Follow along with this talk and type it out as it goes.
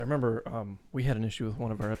I remember we had an issue with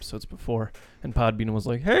one of our episodes before, and Podbean was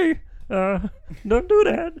like, "Hey, don't do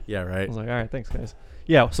that." Yeah, right. I was like, "All right, thanks, guys."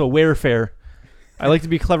 Yeah, so Wayfair. I like to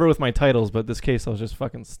be clever with my titles, but this case I was just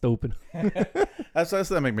fucking stupid. That's what I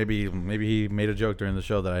said. Like maybe he made a joke during the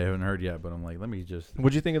show that I haven't heard yet, but I'm like, let me just.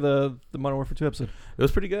 What'd you think of the Modern Warfare 2 episode? It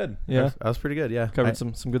was pretty good. Yeah, I was pretty good. Yeah, covered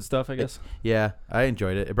some good stuff, I guess. Yeah, I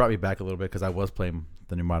enjoyed it. It brought me back a little bit because I was playing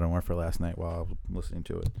the new Modern Warfare last night while I was listening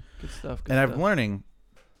to it. Good stuff. And I'm learning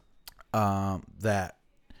that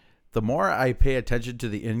the more I pay attention to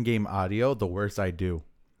the in-game audio, the worse I do.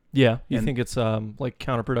 Yeah, you think it's like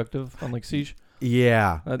counterproductive on like Siege?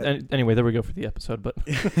 Yeah. Anyway, there we go for the episode. But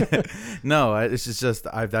no, it's just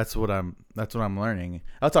that's what I'm learning.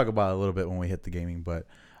 I'll talk about it a little bit when we hit the gaming, but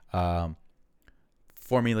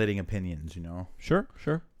formulating opinions, you know. Sure.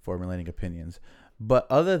 Formulating opinions. But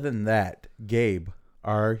other than that, Gabe,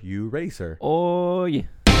 are you ready, sir? Oh yeah.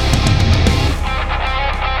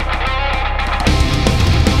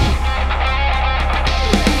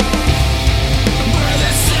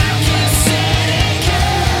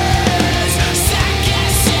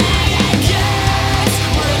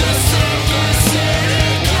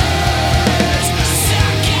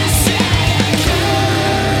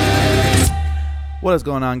 What is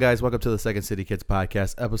going on, guys? Welcome to the Second City Kids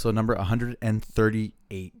podcast, episode number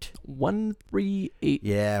 138. 138.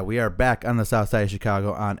 Yeah, we are back on the south side of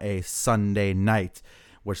Chicago on a Sunday night,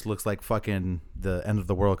 which looks like fucking the end of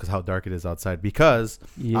the world because how dark it is outside. Because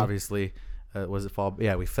obviously, was it fall?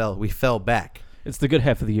 Yeah, we fell back. It's the good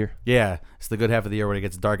half of the year. Yeah, it's the good half of the year when it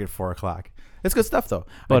gets dark at 4 o'clock. It's good stuff though.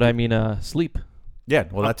 But I mean, sleep. Yeah,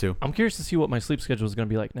 well, that too. I'm curious to see what my sleep schedule is going to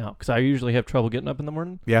be like now, because I usually have trouble getting up in the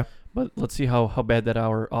morning. Yeah. But let's see how bad that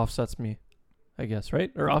hour offsets me, I guess, right?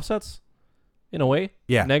 Or offsets, in a way?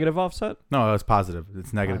 Yeah. Negative offset? No, it's positive.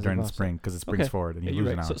 It's negative Positive during the offset. spring because it springs forward and you lose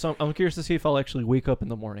right. an hour. So I'm curious to see if I'll actually wake up in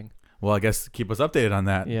the morning. Well, I guess keep us updated on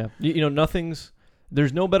that. Yeah. You know,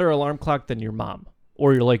 there's no better alarm clock than your mom.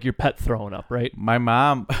 Or your pet throwing up, right? My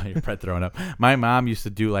mom, your pet throwing up. My mom used to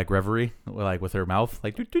do like reverie, like with her mouth,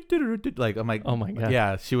 like like I'm like, oh my god,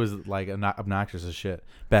 yeah, she was like obnoxious as shit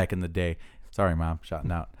back in the day. Sorry, mom,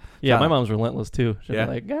 shouting out. Yeah, my mom's relentless too. She'll be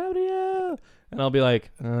like, Gabriel, and I'll be like,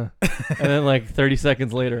 and then like 30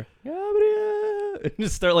 seconds later, Gabriel, and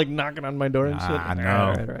just start like knocking on my door and shit. I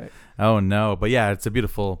know. Right. Oh no, but yeah, it's a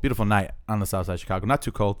beautiful night on the south side of Chicago. Not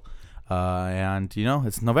too cold. And you know,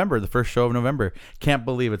 it's November, the first show of November. Can't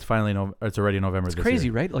believe it's finally it's already November. It's crazy,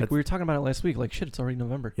 right? Like we were talking about it last week. Like shit, it's already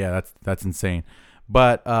November. Yeah, that's insane.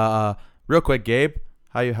 But real quick, Gabe,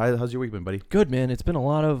 how's your week been, buddy? Good, man. It's been a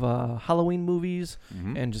lot of Halloween movies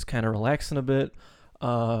and just kind of relaxing a bit.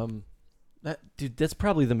 That's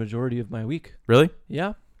probably the majority of my week. Really?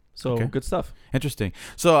 Yeah. So good stuff. Interesting.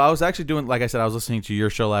 So I was actually doing, like I said, I was listening to your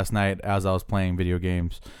show last night as I was playing video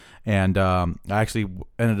games. And I actually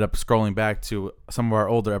ended up scrolling back to some of our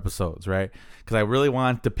older episodes, right? Because I really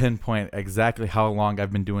wanted to pinpoint exactly how long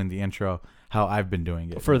I've been doing the intro, how I've been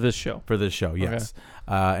doing it. For this show? For this show, yes.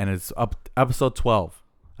 And it's up episode 12.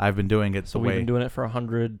 I've been doing it. So we've been doing it for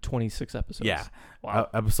 126 episodes. Yeah. Wow.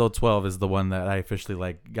 Episode 12 is the one that I officially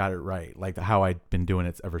like got it right, like how I've been doing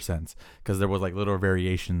it ever since. Because there was like little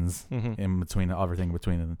variations in between, everything in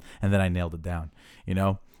between them, and then I nailed it down, you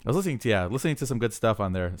know? I was listening to some good stuff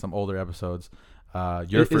on there, some older episodes.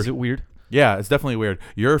 Is it weird? Yeah, it's definitely weird.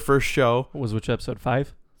 Your first show was which episode?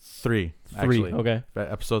 5? 3. Actually. Okay.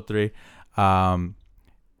 Episode 3. And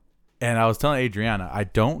I was telling Adriana, I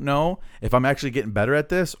don't know if I'm actually getting better at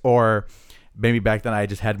this, or maybe back then I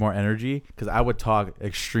just had more energy because I would talk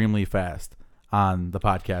extremely fast on the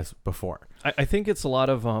podcast before. I think it's a lot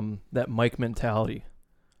of that Mike mentality.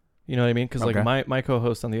 You know what I mean? Because like my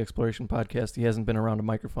co-host on the Exploration podcast, he hasn't been around a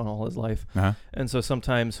microphone all his life. And so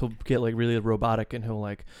sometimes he'll get like really robotic and he'll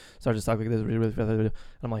like start to talk like this. And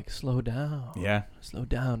I'm like, slow down. Yeah. Slow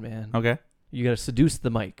down, man. Okay. You got to seduce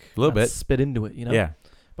the mic. A little bit. Spit into it, you know? Yeah.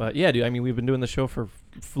 But yeah, dude, I mean, we've been doing the show for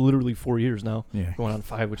literally 4 years now. Yeah. Going on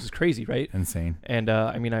 5, which is crazy, right? Insane. And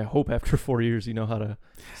I mean, I hope after 4 years you know how to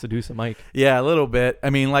seduce a mic. Yeah, a little bit.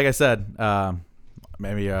 I mean, like I said,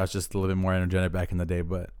 maybe I was just a little bit more energetic back in the day,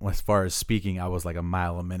 but as far as speaking, I was like a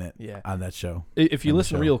mile a minute on that show. If you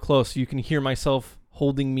listen real close, you can hear myself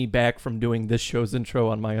holding me back from doing this show's intro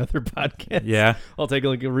on my other podcast. Yeah. I'll take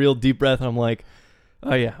like a real deep breath and I'm like,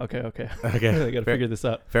 oh yeah, okay. I gotta figure this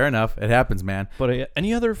out. Fair enough. It happens, man. But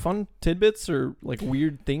any other fun tidbits or like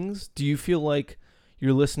weird things? Do you feel like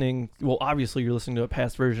you're listening? Well, obviously you're listening to a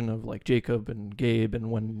past version of like Jacob and Gabe and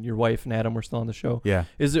when your wife and Adam were still on the show. Yeah.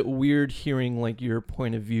 Is it weird hearing like your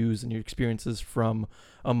point of views and your experiences from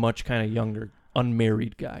a much kind of younger,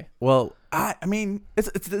 unmarried guy? Well, I mean,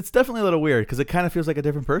 it's definitely a little weird because it kind of feels like a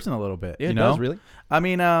different person a little bit. Yeah, you it know? does, really. I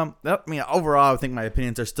mean, overall, I think my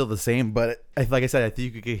opinions are still the same. But like I said, I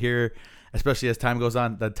think you could hear, especially as time goes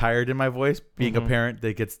on, the tired in my voice. Being a parent,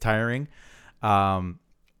 that gets tiring. And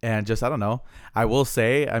just, I don't know. I will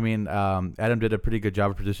say, I mean, Adam did a pretty good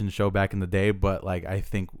job of producing the show back in the day, but like I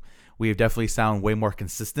think we've definitely sound way more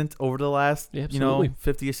consistent over the last,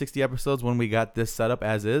 50 or 60 episodes when we got this set up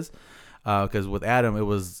as is. Because with Adam, it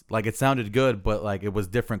was like it sounded good, but like it was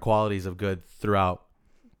different qualities of good throughout,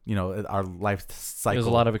 our life cycle. There's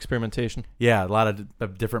a lot of experimentation. Yeah, a lot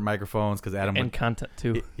of different microphones because Adam and content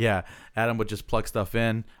too. Yeah, Adam would just plug stuff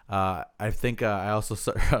in. I think I also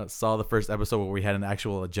saw the first episode where we had an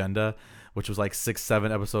actual agenda, which was like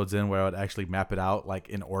 6-7 episodes in, where I would actually map it out like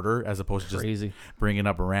in order as opposed to just bringing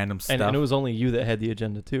up random stuff. And it was only you that had the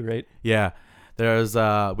agenda too, right? Yeah. There's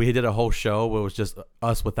we did a whole show where it was just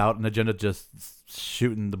us without an agenda, just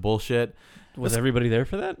shooting the bullshit. Was everybody there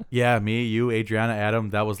for that? Yeah, me, you, Adriana, Adam.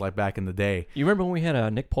 That was like back in the day. You remember when we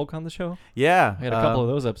had Nick Polk on the show? Yeah, I had a couple of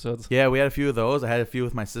those episodes. Yeah, we had a few of those. I had a few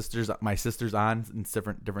with my sisters on in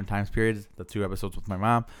different time periods. The 2 episodes with my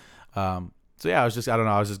mom. So yeah, I was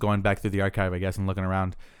just going back through the archive, I guess, and looking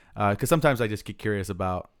around because sometimes I just get curious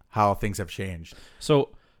about how things have changed.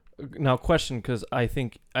 So. Now, question, because I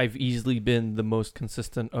think I've easily been the most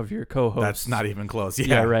consistent of your co-hosts. That's not even close.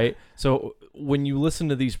 Yeah, right. So when you listen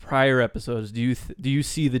to these prior episodes, do you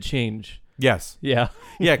see the change? Yes. Yeah.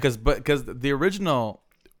 Yeah, because the original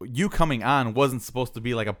you coming on wasn't supposed to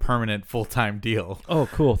be like a permanent full-time deal. Oh,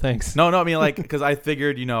 cool. Thanks. No, I mean like because I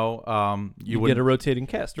figured you would get a rotating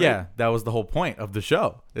cast. Right? Yeah, that was the whole point of the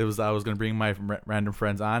show. I was going to bring my random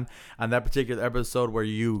friends on that particular episode where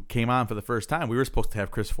you came on for the first time. We were supposed to have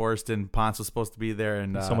Chris Forrest and Ponce was supposed to be there,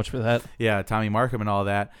 and so much for that. Yeah, Tommy Markham and all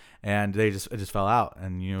that, and it just fell out.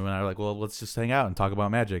 And you and I were like, well, let's just hang out and talk about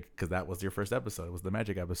Magic because that was your first episode. It was the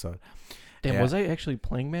Magic episode. Damn, was I actually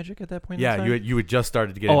playing Magic at that point? Yeah, you had just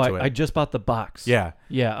started to get into it. I just bought the box. Yeah.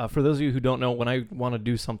 Yeah. For those of you who don't know, when I want to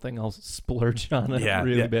do something, I'll splurge on it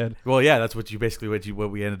really bad. Well, yeah, that's what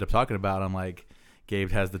we ended up talking about. I'm like, Gabe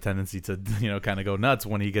has the tendency to kind of go nuts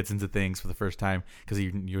when he gets into things for the first time because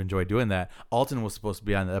you enjoy doing that. Alton was supposed to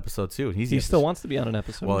be on the episode too, and he still wants to be on an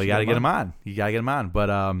episode. Well, you got to get him on.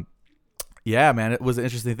 But yeah, man, it was an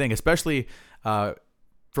interesting thing, especially.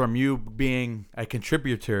 From you being a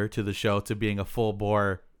contributor to the show to being a full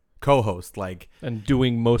bore co-host, and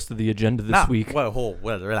doing most of the agenda this week.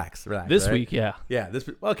 Relax. This right? week, yeah.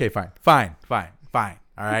 Okay, fine. All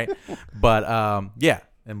right, but yeah.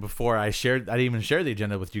 And before I didn't even share the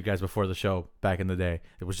agenda with you guys before the show back in the day.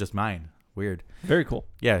 It was just mine. Weird. Very cool.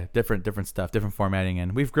 Yeah, different stuff, different formatting,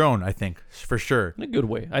 and we've grown, I think, for sure. In a good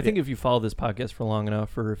way. I think if you follow this podcast for long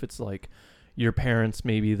enough, or if it's like your parents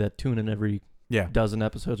maybe that tune in every dozen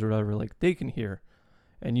episodes or whatever, like they can hear,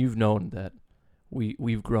 and you've known that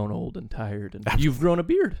we've grown old and tired, and you've grown a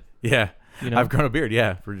beard. Yeah, I've grown a beard.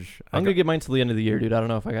 Yeah, I'm gonna get mine till the end of the year, dude. I don't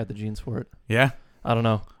know if I got the genes for it. Yeah, I don't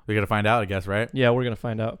know. We gotta find out, I guess, right? Yeah, we're gonna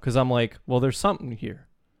find out because I'm like, well, there's something here,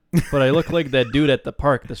 but I look like that dude at the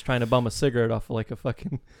park that's trying to bum a cigarette off of like a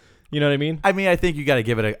fucking, you know what I mean? I mean, I think you got to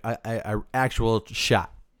give it a actual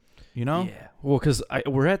shot. Yeah. Well, because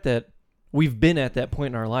we're at that. We've been at that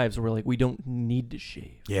point in our lives where we don't need to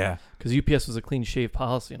shave. Yeah. Because UPS was a clean shave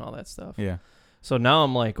policy and all that stuff. Yeah. So now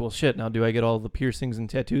I'm like, well, shit, now do I get all the piercings and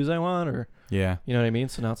tattoos I want? Or, yeah. You know what I mean?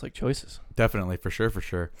 So now it's like choices. Definitely, for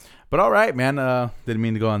sure. But all right, man. Didn't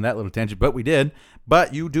mean to go on that little tangent, but we did.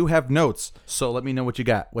 But you do have notes. So let me know what you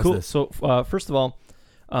got. What's this? So first of all,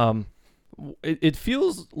 it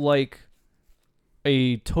feels like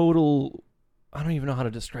a total... I don't even know how to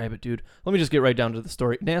describe it, dude. Let me just get right down to the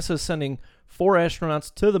story. NASA is sending 4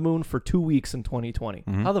 astronauts to the moon for 2 weeks in 2020.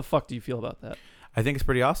 Mm-hmm. How the fuck do you feel about that? I think it's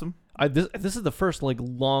pretty awesome. This is the first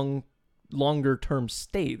longer term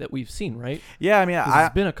stay that we've seen, right? Yeah, I mean,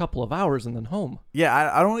 it's been a couple of hours and then home.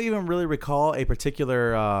 Yeah, I don't even really recall a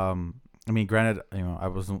particular. I mean, granted, I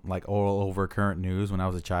wasn't like all over current news when I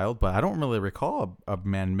was a child, but I don't really recall a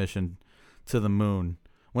manned mission to the moon.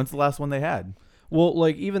 When's the last one they had? Well,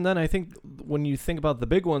 even then, I think when you think about the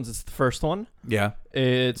big ones, it's the first one. Yeah.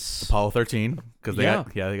 It's Apollo 13 because they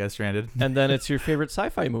got stranded. And then it's your favorite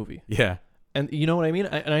sci-fi movie. Yeah. And you know what I mean?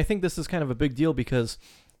 And I think this is kind of a big deal because,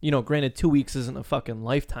 granted, 2 weeks isn't a fucking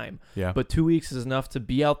lifetime. Yeah. But 2 weeks is enough to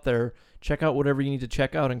be out there, check out whatever you need to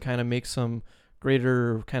check out, and kind of make some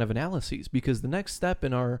greater kind of analyses. Because the next step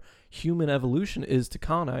in our human evolution is to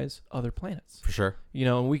colonize other planets. For sure.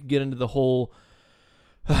 And we can get into the whole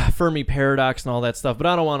Fermi paradox and all that stuff, but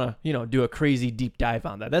I don't want to, do a crazy deep dive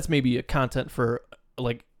on that. That's maybe a content for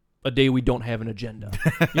a day we don't have an agenda.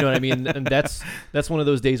 You know what I mean? And that's one of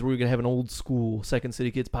those days where we're going to have an old school Second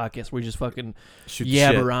City Kids podcast where we just fucking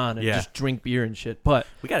yabber on and just drink beer and shit. But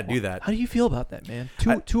we got to do that. How do you feel about that, man?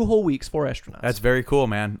 Two whole weeks, 4 astronauts. That's very cool,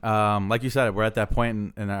 man. Like you said, we're at that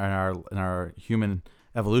point in our human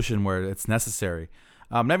evolution where it's necessary.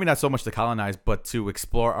 Maybe not so much to colonize, but to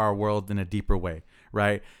explore our world in a deeper way,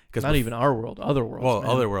 right? Because not even our world, other worlds. Well,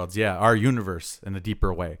 man. Other worlds, yeah, our universe in a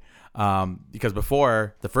deeper way. Because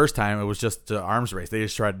before, the first time, it was just an arms race. They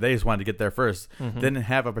just wanted to get there first. Mm-hmm. Didn't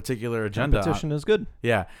have a particular agenda. Competition is good.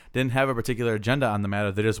 Yeah, didn't have a particular agenda on the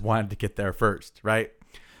matter. They just wanted to get there first, right?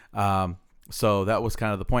 So that was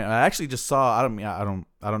kind of the point. I actually just saw. I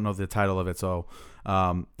don't know the title of it. So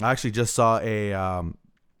I actually just saw a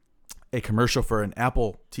commercial for an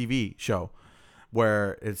Apple TV show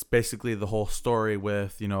where it's basically the whole story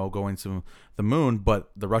with, going to the moon,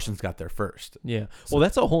 but the Russians got there first. Yeah. So, well,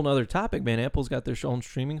 that's a whole nother topic, man. Apple's got their own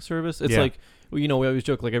streaming service. It's like, we always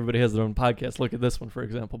joke like everybody has their own podcast. Look at this one, for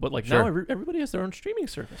example. But like now everybody has their own streaming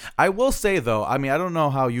service. I will say, though, I don't know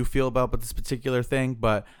how you feel about this particular thing,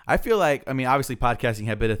 but I feel like, obviously podcasting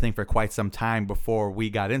had been a thing for quite some time before we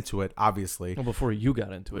got into it, obviously. Well, before you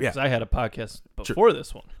got into it. Because I had a podcast before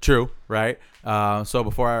this one. True, right? So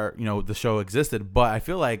before the show existed, but I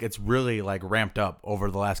feel like it's really like ramped up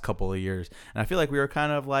over the last couple of years. And I feel like we were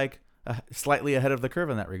kind of like slightly ahead of the curve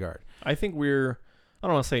in that regard. I think I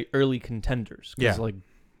don't want to say early contenders. Because like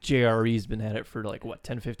JRE's been at it for like,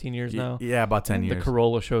 10, 15 years now? Yeah, about 10 years. The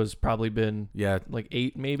Corolla show's probably been like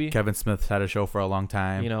 8 maybe. Kevin Smith's had a show for a long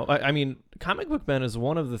time. Comic Book Men is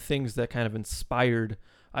one of the things that kind of inspired,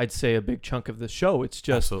 I'd say, a big chunk of the show. It's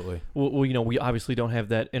just, absolutely. Well, we obviously don't have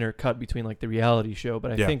that intercut between like the reality show,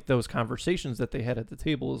 but I think those conversations that they had at the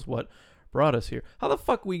table is what brought us here. How the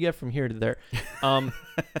fuck we get from here to there?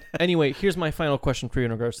 Anyway, here's my final question for you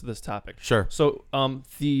in regards to this topic. Sure. So,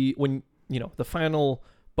 the final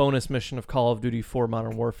bonus mission of Call of Duty 4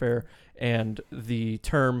 Modern Warfare and the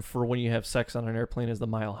term for when you have sex on an airplane is the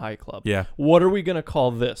Mile High Club. Yeah. What are we gonna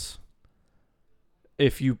call this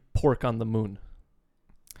if you pork on the moon?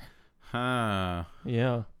 Huh.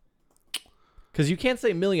 Yeah. Because you can't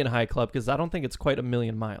say Million High Club because I don't think it's quite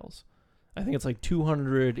 1,000,000 miles. I think it's like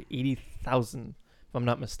 280,000, if I'm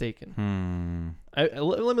not mistaken. Let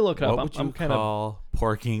me look it up. What would you call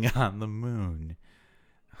porking on the moon?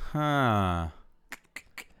 Huh.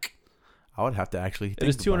 I would have to actually think. It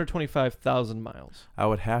is 225,000 miles. I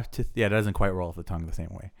would have to. Yeah, it doesn't quite roll off the tongue the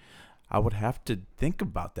same way. I would have to think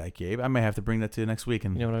about that, Gabe. I may have to bring that to you next week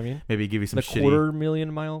and you know what I mean? Maybe give you some the shitty...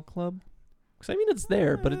 250,000 mile club. Because it's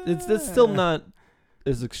there, but it's still not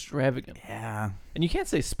as extravagant. Yeah. And you can't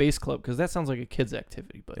say space club because that sounds like a kid's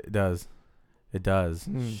activity, but it does.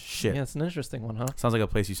 Shit. Yeah, it's an interesting one, huh? Sounds like a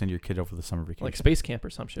place you send your kid over the summer vacation. Like space camp or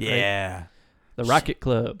some shit, right? Yeah. The Rocket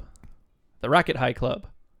Club. The Rocket High Club.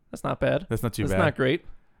 That's not bad. That's not too bad. That's not great.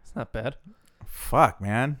 It's not bad. Fuck,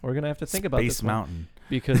 man. We're going to have to think about this Space Mountain.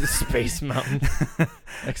 Because Space Mountain.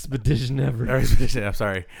 Expedition Ever. Expedition, I'm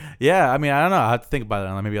sorry. Yeah, I don't know. I'll have to think about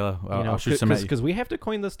it. Maybe I'll shoot some at you. Because we have to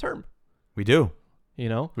coin this term. We do. We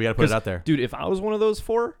got to put it out there. Dude, if I was one of those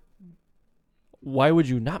 4, why would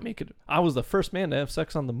you not make it? I was the first man to have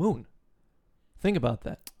sex on the moon. Think about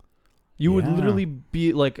that. You would literally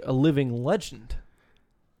be like a living legend.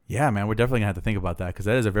 Yeah, man, we're definitely going to have to think about that because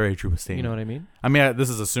that is a very true statement. You know what I mean? This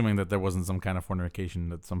is assuming that there wasn't some kind of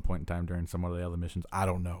fornication at some point in time during some of the other missions. I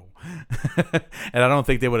don't know. And I don't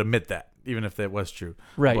think they would admit that, even if that was true.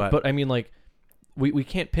 Right, but we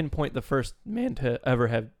can't pinpoint the first man to ever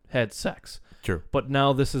have had sex. True. But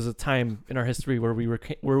now this is a time in our history where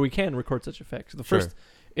we can record such a fact. The first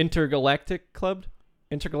intergalactic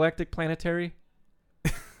planetary.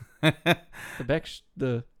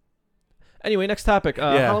 Anyway, next topic.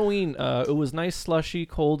 Halloween. It was nice, slushy,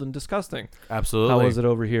 cold, and disgusting. Absolutely. How was it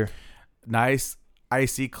over here? Nice,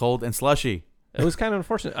 icy, cold, and slushy. It was kind of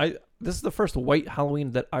unfortunate. This is the first white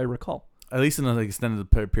Halloween that I recall. At least in an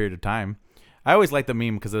extended period of time. I always like the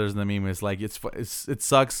meme because there's the meme. It's like it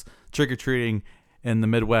sucks trick-or-treating in the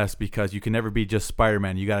Midwest because you can never be just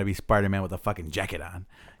Spider-Man. You got to be Spider-Man with a fucking jacket on.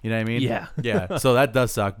 You know what I mean? Yeah. Yeah. So that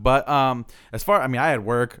does suck. But as far, I had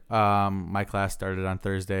work. My class started on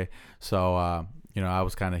Thursday. So, I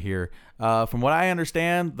was kind of here. From what I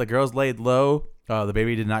understand, the girls laid low. The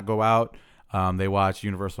baby did not go out. They watched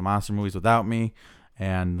Universal Monster movies without me.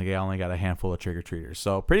 And they only got a handful of trick-or-treaters.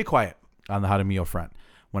 So pretty quiet on the Jaramillo front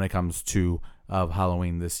when it comes to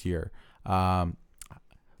Halloween this year. But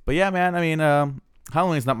yeah, man,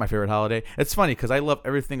 Halloween's not my favorite holiday. It's funny because I love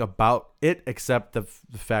everything about it except the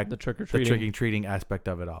fact the trick-or-treating aspect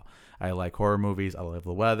of it all. I like horror movies. I love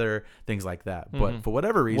the weather, things like that. But for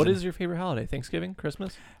whatever reason, what is your favorite holiday? Thanksgiving,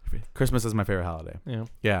 Christmas? Christmas is my favorite holiday.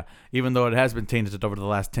 Yeah. Even though it has been tainted over the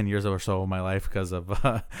last 10 years or so of my life because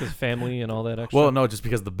of family and all that extra. Well, no, just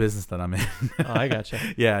because of the business that I'm in. Oh, I gotcha.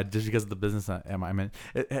 Yeah, just because of the business that I'm in.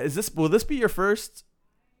 Will this be your first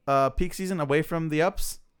peak season away from the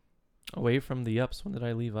ups? Away from the ups? When did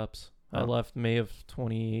I leave ups? I left May of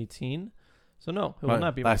 2018. So no, it will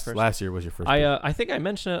not be my first. Last year was your first. I think I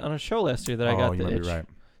mentioned it on a show last year that I got the itch. Right.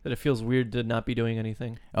 That it feels weird to not be doing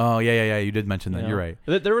anything. Oh yeah. You did mention that. You're right.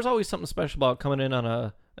 There was always something special about coming in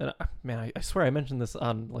on I swear I mentioned this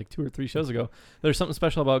on like 2 or 3 shows ago. There's something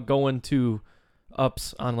special about going to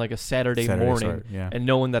ups on like a Saturday morning and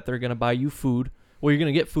knowing that they're gonna buy you food. Well, you're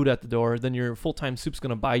gonna get food at the door. Then your full-time soup's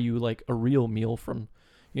gonna buy you like a real meal from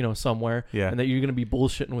somewhere, and that you're going to be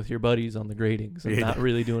bullshitting with your buddies on the gradings and not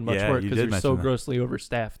really doing much work because you're so grossly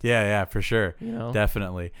overstaffed. Yeah, for sure.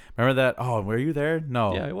 Definitely. Remember that? Oh, were you there?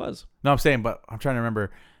 No. Yeah, I was. No, I'm saying, but I'm trying to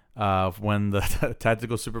remember when the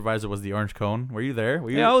tactical supervisor was the orange cone. Were you there?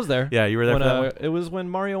 I was there. Yeah, you were there for that one? It was when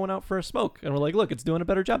Mario went out for a smoke, and we're like, look, it's doing a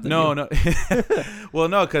better job than you. No. Well,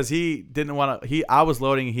 no, because he didn't want to. I was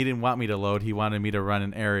loading. He didn't want me to load. He wanted me to run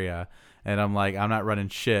an area. And I'm like, I'm not running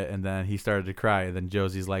shit. And then he started to cry. And then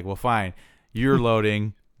Josie's like, well, fine. You're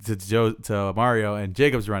loading to Mario and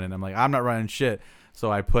Jacob's running. I'm like, I'm not running shit.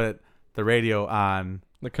 So I put the radio on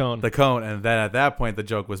the cone. And then at that point, the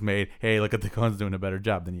joke was made, hey, look at the cone's doing a better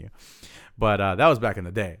job than you. But that was back in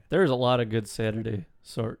the day. There's a lot of good Saturday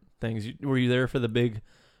sort things. Were you there for the big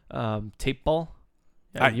tape ball?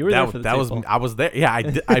 Yeah, you were there for the tape ball. I was there. Yeah,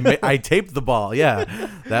 I taped the ball. Yeah,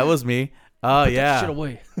 that was me. Oh yeah, shit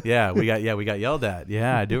away. Yeah, we got yelled at.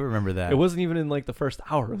 Yeah, I do remember that. It wasn't even in like the first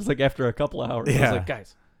hour. It was like after a couple of hours. Yeah. I was like,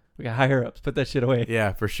 guys, we got higher ups. Put that shit away.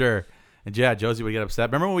 Yeah, for sure. And yeah, Josie would get upset.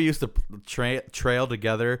 Remember when we used to trail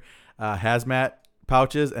together hazmat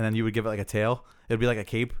pouches, and then you would give it like a tail? It'd be like a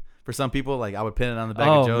cape for some people. Like I would pin it on the back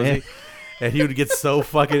of Josie, man. And he would get so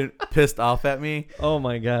fucking pissed off at me. Oh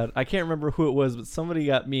my god, I can't remember who it was, but somebody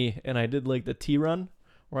got me, and I did like the T-run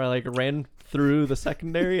where I like ran through the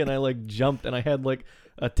secondary and I like jumped and I had like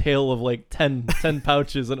a tail of like 10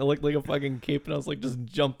 pouches and it looked like a fucking cape and I was like just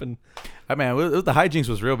jumping. I mean, the hijinks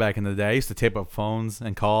was real back in the day. I used to tape up phones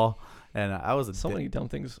and call, and I was so many dumb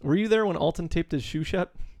things. Were you there when Alton taped his shoe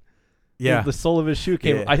shut? Yeah, the sole of his shoe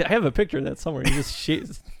came. Yeah. I have a picture of that somewhere. He just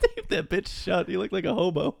taped that bitch shut. He looked like a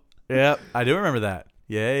hobo. Yeah, I do remember that.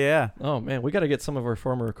 Yeah. Oh man, we got to get some of our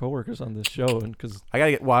former coworkers on this show, and because I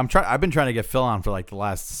gotta get. Well, I've been trying to get Phil on for like the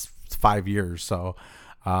last 5 years. So,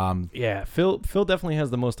 yeah, Phil definitely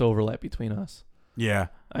has the most overlap between us. Yeah,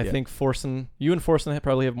 I think you and Forsen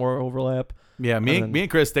probably have more overlap. Yeah, me and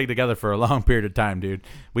Chris stayed together for a long period of time, dude.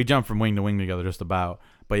 We jumped from wing to wing together just about.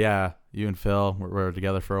 But yeah, you and Phil were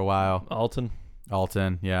together for a while.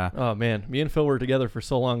 Alton, yeah. Oh man, me and Phil were together for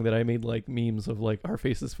so long that I made like memes of like our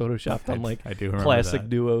faces photoshopped on like classic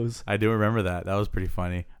duos. I do remember that. That was pretty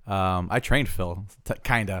funny. I trained Phil,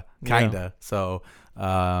 kinda. Yeah. So,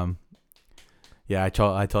 yeah, I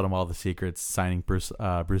told him all the secrets, signing Bruce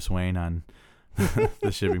Wayne on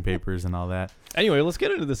the shipping papers and all that. Anyway, let's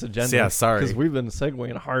get into this agenda. Yeah, sorry, because we've been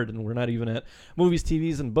segueing hard and we're not even at movies,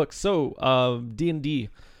 TVs, and books. So, D&D,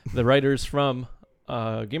 the writers from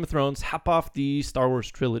Game of Thrones hop off the Star Wars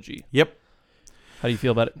trilogy. Yep. How do you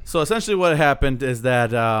feel about it? So essentially what happened is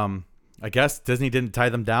that I guess Disney didn't tie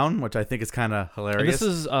them down, which I think is kind of hilarious. And this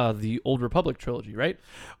is the Old Republic trilogy, right?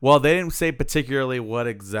 Well, they didn't say particularly what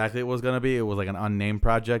exactly it was going to be. It was like an unnamed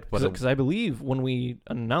project. Because I believe when we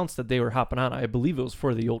announced that they were hopping on, I believe it was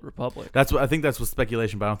for the Old Republic. I think that's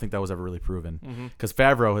speculation, but I don't think that was ever really proven. Because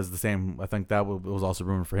Favreau has the same. I think that was also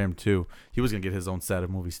rumored for him too. He was going to get his own set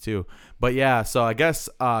of movies too. But yeah, so I guess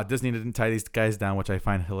Disney didn't tie these guys down, which I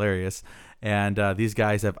find hilarious. And these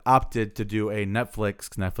guys have opted to do a Netflix,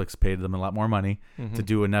 because Netflix paid them a lot more money to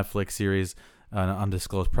do a Netflix series, an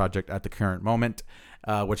undisclosed project at the current moment,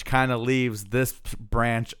 which kind of leaves this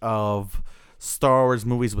branch of Star Wars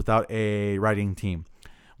movies without a writing team.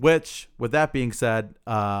 Which, with that being said,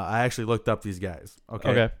 I actually looked up these guys.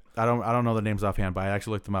 Okay. I don't know their names offhand, but I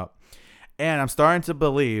actually looked them up, and I'm starting to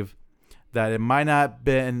believe that it might not have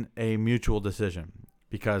been a mutual decision,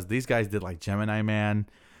 because these guys did like Gemini Man.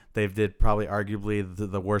 They did probably arguably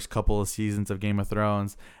the worst couple of seasons of Game of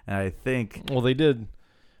Thrones. And I think... Well, they did.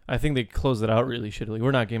 I think they closed it out really shittily.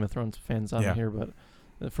 We're not Game of Thrones fans on here, but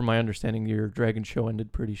from my understanding, your Dragon show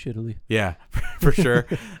ended pretty shittily. Yeah, for sure.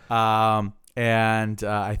 And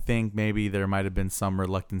I think maybe there might have been some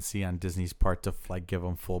reluctancy on Disney's part to like give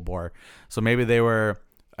them full bore. So maybe they were,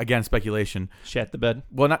 again, speculation. Shat the bed.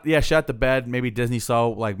 Well, shat the bed. Maybe Disney saw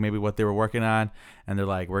like maybe what they were working on, and they're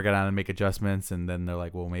like, we're gonna make adjustments. And then they're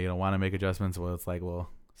like, well, maybe you don't want to make adjustments. Well, it's like, well,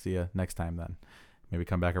 see you next time then. Maybe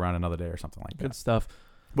come back around another day or something like that. Good stuff.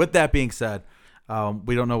 With that being said,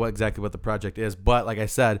 we don't know exactly what the project is, but like I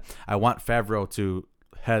said, I want Favreau to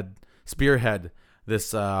spearhead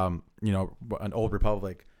this, an Old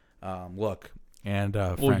Republic look. And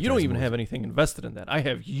well, you don't even have anything invested in that. I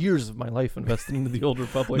have years of my life invested into the Old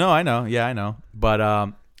Republic. No, I know. Yeah, I know. But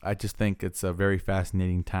I just think it's a very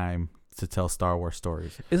fascinating time to tell Star Wars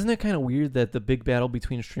stories. Isn't it kind of weird that the big battle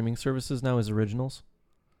between streaming services now is originals?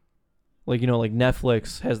 Like, like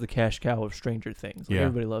Netflix has the cash cow of Stranger Things. Like,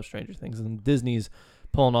 everybody loves Stranger Things. And Disney's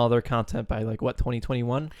pulling all their content by,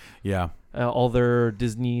 2021? Yeah. All their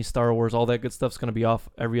Disney, Star Wars, all that good stuff's going to be off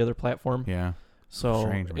every other platform. Yeah.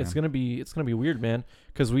 So it's gonna be weird, man.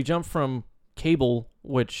 Because we jumped from cable,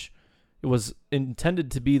 which it was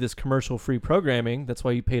intended to be this commercial-free programming. That's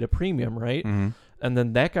why you paid a premium, right? Mm-hmm. And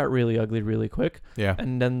then that got really ugly really quick. Yeah.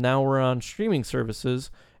 And then now we're on streaming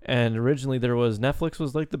services. And originally there was Netflix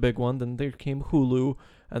was like the big one. Then there came Hulu.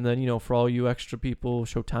 And then, for all you extra people,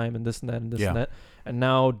 Showtime and this and that and this and that. And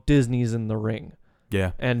now Disney's in the ring.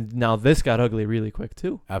 Yeah. And now this got ugly really quick,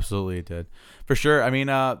 too. Absolutely, it did. For sure. I mean,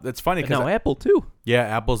 it's funny because now Apple, too. Yeah,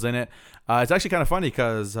 Apple's in it. It's actually kind of funny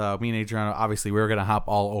because me and Adriana, obviously, we were going to hop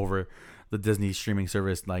all over the Disney streaming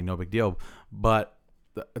service, like no big deal. But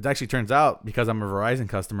it actually turns out, because I'm a Verizon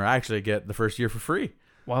customer, I actually get the first year for free.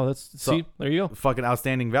 Wow, see, there you go. Fucking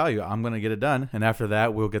outstanding value. I'm going to get it done. And after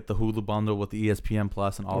that, we'll get the Hulu bundle with the ESPN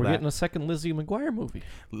Plus and all that. We're getting a second Lizzie McGuire movie.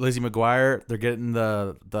 Lizzie McGuire, they're getting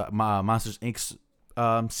the Monsters, Inc.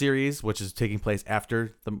 Series, which is taking place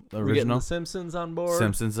after the original. We're getting the Simpsons on board.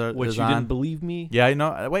 Simpsons which you didn't believe me. Yeah, I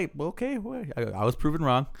know. Wait. I was proven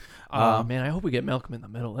wrong. Man, I hope we get Malcolm in the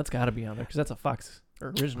Middle. That's got to be on there because that's a Fox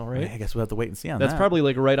original, right? I guess we'll have to wait and see on that. That's probably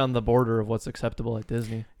right on the border of what's acceptable at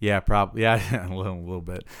Disney. Yeah, probably. Yeah, a little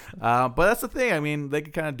bit. But that's the thing. I mean, they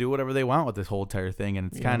can kind of do whatever they want with this whole entire thing,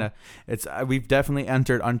 and it's we've definitely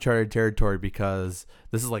entered uncharted territory because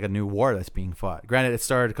this is like a new war that's being fought. Granted, it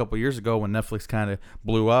started a couple years ago when Netflix kind of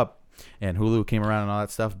blew up and Hulu came around and all that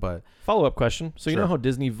stuff. But follow-up question. So you know how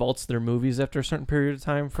Disney vaults their movies after a certain period of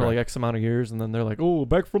time for X amount of years, and then they're like, oh,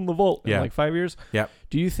 back from the vault in 5 years? Yeah.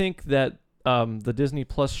 Do you think that the Disney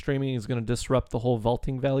Plus streaming is going to disrupt the whole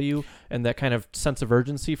vaulting value and that kind of sense of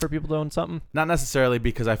urgency for people to own something? Not necessarily,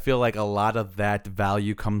 because I feel like a lot of that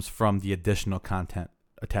value comes from the additional content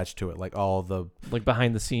attached to it, like all the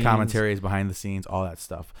behind the scenes commentaries, behind the scenes, all that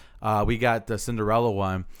stuff. We got the Cinderella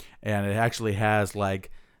one, and it actually has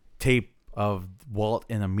tape of Walt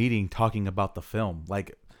in a meeting talking about the film.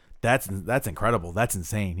 That's incredible. That's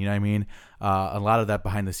insane. You know what I mean? A lot of that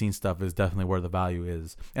behind the scenes stuff is definitely where the value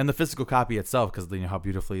is, and the physical copy itself, because how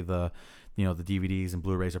beautifully the DVDs and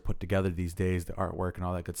Blu-rays are put together these days, the artwork and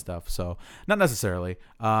all that good stuff. So not necessarily,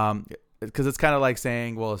 because it's kind of like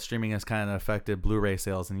saying, well, streaming has kind of affected Blu-ray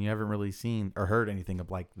sales, and you haven't really seen or heard anything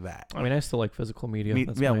like that. I mean, I still like physical media. Me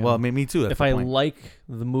too. If I like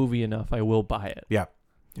the movie enough, I will buy it. Yeah,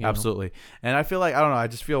 absolutely. And I feel like, I don't know, I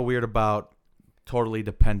just feel weird about totally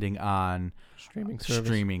depending on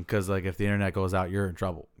streaming, because if the internet goes out, you're in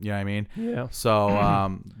trouble. You know what I mean? Yeah.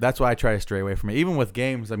 So that's why I try to stray away from it. Even with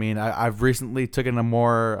games, I mean, I've recently taken a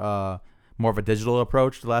more of a digital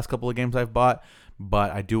approach the last couple of games I've bought,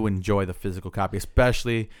 but I do enjoy the physical copy,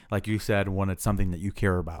 especially like you said, when it's something that you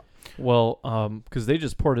care about. Well, because they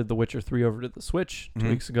just ported The Witcher 3 over to the Switch 2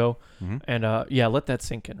 weeks ago, and let that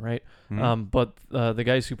sink in, right? But the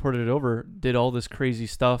guys who ported it over did all this crazy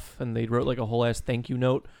stuff, and they wrote a whole ass thank you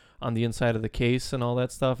note on the inside of the case and all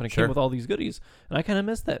that stuff, and it came with all these goodies. And I kind of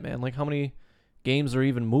miss that, man. How many games or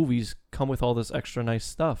even movies come with all this extra nice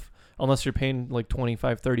stuff? Unless you're paying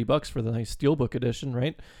 $25-$30 for the nice Steelbook edition,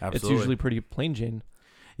 right? Absolutely. It's usually pretty plain Jane.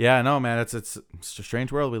 Yeah, I know, man. It's a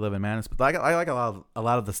strange world we live in, man. But I like a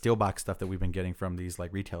lot of the Steelbox stuff that we've been getting from these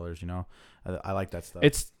retailers. I like that stuff.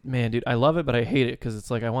 It's, man, dude, I love it, but I hate it because it's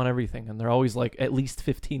I want everything, and they're always at least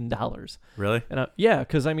 $15. Really? And yeah,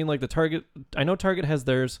 because I mean, the Target. I know Target has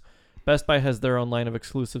theirs. Best Buy has their own line of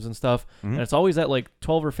exclusives and stuff, and it's always at $12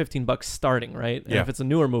 or $15 starting, right? And if it's a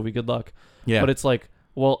newer movie, good luck. Yeah. But it's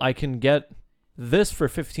well, I can get this for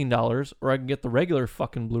 $15, or I can get the regular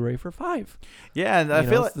fucking Blu-ray for $5. Yeah, and I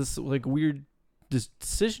feel it's this weird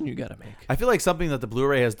decision you got to make. I feel like something that the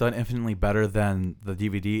Blu-ray has done infinitely better than the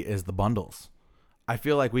DVD is the bundles. I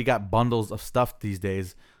feel like we got bundles of stuff these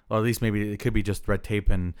days, or at least maybe it could be just red tape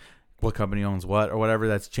and what company owns what or whatever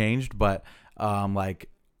that's changed. But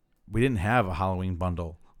we didn't have a Halloween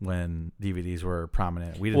bundle when DVDs were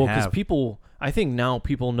prominent. We didn't have. Because I think now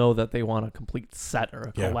people know that they want a complete set or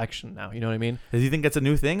a collection now. You know what I mean? Do you think that's a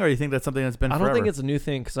new thing, or do you think that's something that's been forever? I don't think it's a new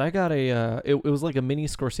thing, because I got it was like a mini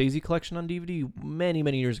Scorsese collection on DVD many,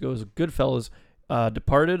 many years ago. It was Goodfellas,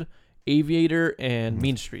 Departed, Aviator, and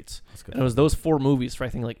Mean Streets. And it was those 4 movies for I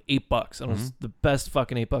think like $8, and it was the best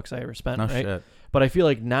fucking $8 I ever spent. No right? shit. But I feel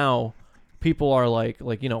like now people are like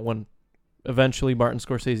when eventually Martin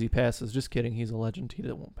Scorsese passes. Just kidding, he's a legend. He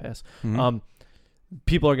won't pass.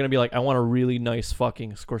 People are going to be like, I want a really nice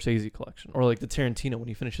fucking Scorsese collection. Or like the Tarantino, when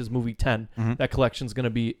he finishes movie 10, that collection's going to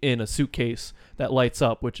be in a suitcase that lights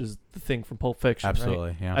up, which is the thing from Pulp Fiction.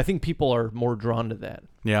 Absolutely, right? yeah. I think people are more drawn to that.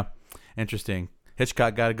 Yeah, interesting.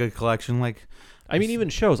 Hitchcock got a good collection. Even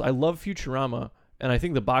shows. I love Futurama, and I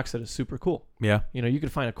think the box set is super cool. Yeah. You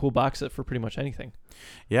could find a cool box set for pretty much anything.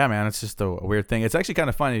 Yeah, man, it's just a weird thing. It's actually kind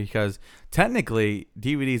of funny because technically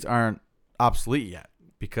DVDs aren't obsolete yet,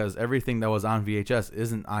 because everything that was on VHS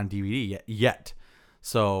isn't on DVD yet.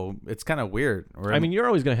 So it's kind of weird. You're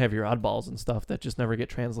always going to have your oddballs and stuff that just never get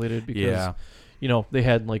translated because, they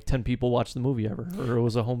had like 10 people watch the movie ever, or it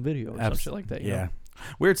was a home video or some shit like that. You know?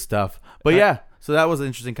 Weird stuff. But so that was an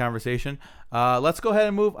interesting conversation. Let's go ahead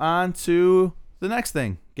and move on to the next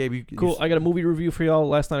thing. Gabe, cool. I got a movie review for y'all.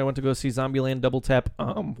 Last night I went to go see Zombieland Double Tap.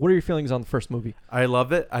 What are your feelings on the first movie? I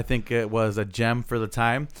love it. I think it was a gem for the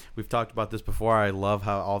time. We've talked about this before. I love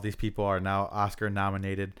how all these people are now Oscar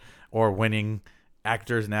nominated or winning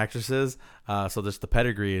actors and actresses. So the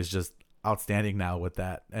pedigree is just outstanding now with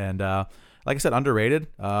that. And like I said, underrated.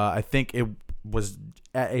 I think it was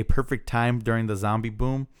at a perfect time during the zombie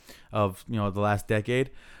boom of the last decade.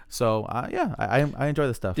 So I enjoy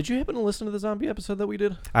this stuff. Did you happen to listen to the zombie episode that we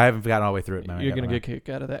did? I haven't gotten all the way through it. Man. You're gonna get a kick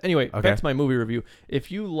out of that. Anyway, back to my movie review.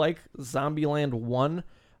 If you like Zombieland 1,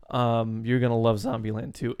 you're gonna love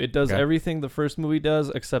Zombieland 2. It does everything the first movie does,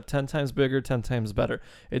 except 10 times bigger, 10 times better.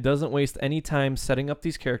 It doesn't waste any time setting up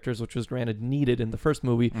these characters, which was granted needed in the first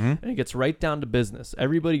movie, and it gets right down to business.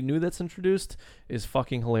 Everybody new that's introduced is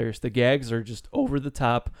fucking hilarious. The gags are just over the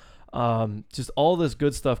top. Just all this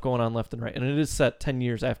good stuff going on left and right, and it is set 10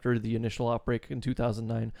 years after the initial outbreak in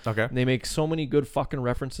 2009. And they make so many good fucking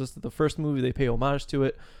references to the first movie. They pay homage to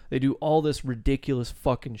it. They do all this ridiculous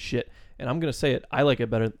fucking shit, and I'm gonna say it, I like it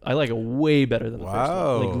better. I like it way better than the first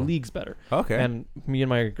one, like leagues better. And me and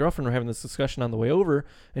my girlfriend were having this discussion on the way over,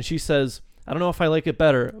 and she says, I don't know if I like it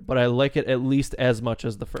better, but I like it at least as much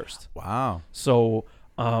as the first. So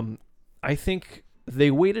I think they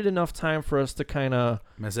waited enough time for us to kind of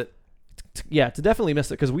miss it. To definitely miss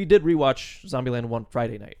it, because we did rewatch Zombieland 1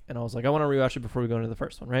 Friday night, and I was like, I want to rewatch it before we go into the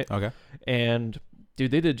first one, right? And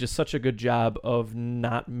dude, they did just such a good job of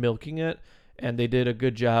not milking it, and they did a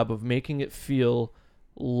good job of making it feel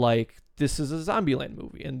like this is a Zombieland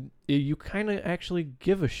movie, and you kind of actually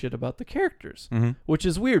give a shit about the characters, which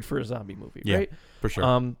is weird for a zombie movie, right? For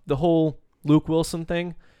sure. The whole Luke Wilson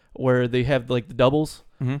thing, where they have like the doubles,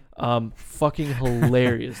 fucking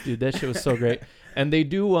hilarious, dude. That shit was so great. And they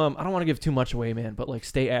do, I don't want to give too much away, man, but like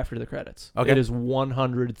stay after the credits. It is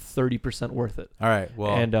 130% worth it. All right.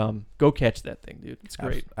 Well, and go catch that thing, dude. It's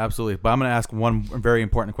great. Absolutely. But I'm going to ask one very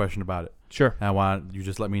important question about it. Sure. And I want you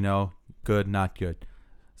just let me know, good, not good.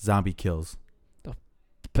 Zombie kills.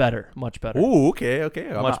 Better. Much better. Ooh, okay.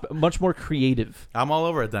 Much more creative. I'm all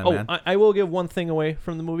over it then, man. I will give one thing away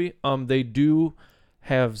from the movie. They do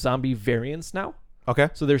have zombie variants now.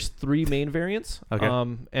 So there's 3 main variants.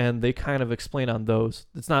 And they kind of explain on those.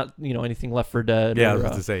 It's not, anything Left 4 Dead I was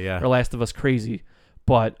about to say, or Last of Us crazy,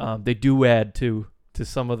 but they do add to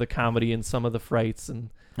some of the comedy and some of the frights and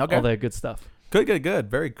all that good stuff. Good.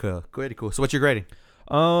 Very cool. Cool. So what's your grading?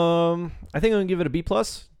 I think I'm gonna give it a B+,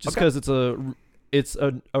 just because it's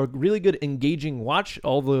a really good engaging watch.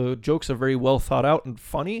 All the jokes are very well thought out and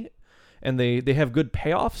funny, and they have good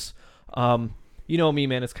payoffs. You know me,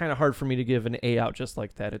 man. It's kind of hard for me to give an A out just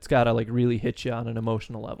like that. It's got to like really hit you on an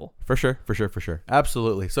emotional level. For sure.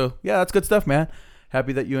 Absolutely. So yeah, that's good stuff, man.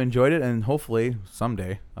 Happy that you enjoyed it, and hopefully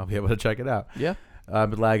someday I'll be able to check it out. Yeah. I've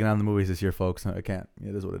been lagging on the movies this year, folks. I can't.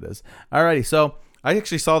 It is what it is. Alrighty. So I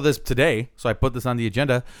actually saw this today, so I put this on the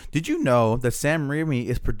agenda. Did you know that Sam Raimi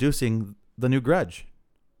is producing the new Grudge?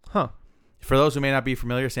 Huh. For those who may not be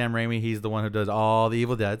familiar, Sam Raimi, he's the one who does all the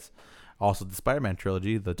Evil Deads. Also, the Spider-Man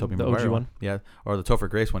trilogy, the Tobey Maguire one. Yeah, or the Topher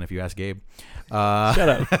Grace one, if you ask Gabe. Shut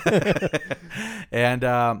up. And,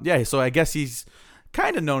 so I guess he's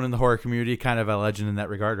kind of known in the horror community, kind of a legend in that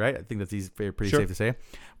regard, right? I think that's pretty safe to say.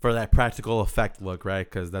 For that practical effect look, right?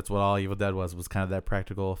 Because that's what all Evil Dead was kind of that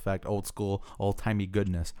practical effect, old school, old-timey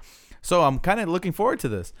goodness. So I'm kind of looking forward to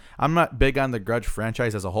this. I'm not big on the Grudge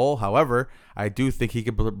franchise as a whole. However, I do think he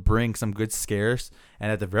could bring some good scares,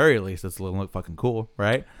 and at the very least, it's going to look fucking cool,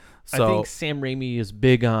 right? So, I think Sam Raimi is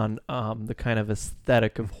big on the kind of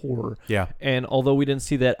aesthetic of horror. Yeah. And although we didn't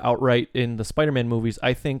see that outright in the Spider-Man movies,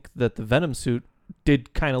 I think that the Venom suit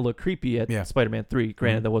did kind of look creepy at Spider-Man 3.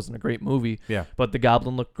 Granted, that wasn't a great movie. Yeah. But the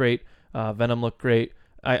Goblin looked great. Venom looked great.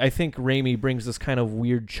 I think Raimi brings this kind of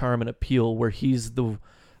weird charm and appeal where he's the...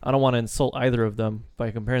 I don't want to insult either of them by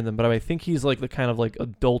comparing them, but I think he's like the kind of like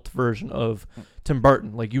adult version of Tim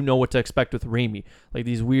Burton. Like, you know what to expect with Raimi. Like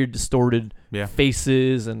these weird distorted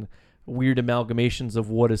faces and weird amalgamations of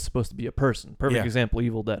what is supposed to be a person. Perfect example,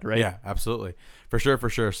 Evil Dead, right? Yeah, absolutely. For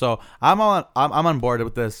sure. So I'm on board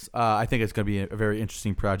with this. I think it's going to be a very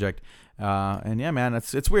interesting project. And yeah, man,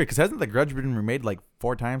 it's weird because hasn't The Grudge been remade like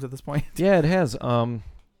 4 times at this point? Yeah, it has.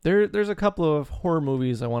 There's a couple of horror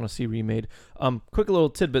movies I want to see remade. Quick little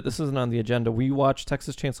tidbit. This isn't on the agenda. We watched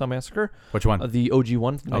Texas Chainsaw Massacre. Which one? The OG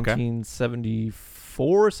one,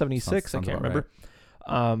 1974, 76. I can't remember.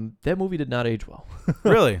 Right. That movie did not age well.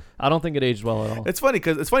 Really? I don't think it aged well at all. It's funny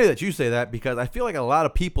that you say that because I feel like a lot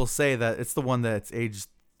of people say that it's the one that's aged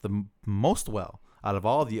the most well out of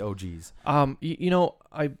all the OGs. I've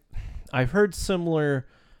heard similar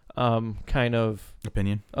kind of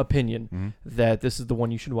opinion that this is the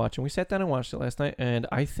one you should watch, and we sat down and watched it last night, and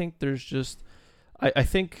I think there's just I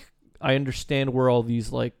think I understand where all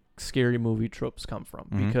these like scary movie tropes come from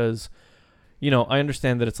because I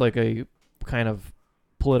understand that it's like a kind of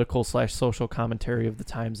political / social commentary of the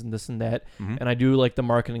times and this and that, and I do like the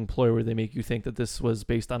marketing ploy where they make you think that this was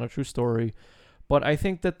based on a true story, but I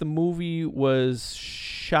think that the movie was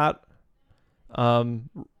shot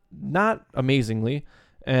not amazingly.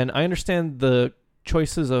 And I understand the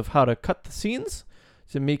choices of how to cut the scenes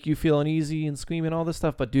to make you feel uneasy and scream and all this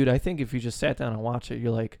stuff. But, dude, I think if you just sat down and watch it,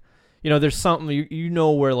 you're like, there's something, where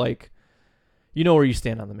you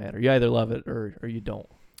stand on the matter. You either love it or you don't.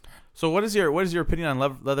 So what is your opinion on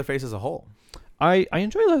Leatherface as a whole? I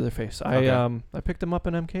enjoy Leatherface. Okay. I picked him up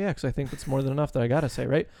in MKX. I think that's more than enough that I got to say,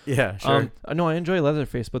 right? Yeah, sure. No, I enjoy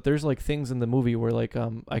Leatherface, but there's like things in the movie where like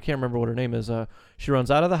I can't remember what her name is. She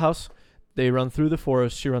runs out of the house. They run through the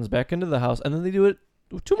forest. She runs back into the house, and then they do it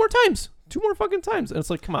 2 more times. 2 more fucking times. And it's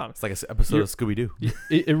like, come on. It's like an episode of Scooby-Doo.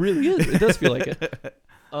 It really is. It does feel like it.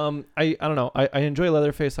 I don't know. I enjoy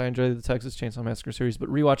Leatherface. I enjoy the Texas Chainsaw Massacre series, but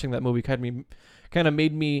rewatching that movie kind of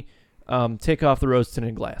made me take off the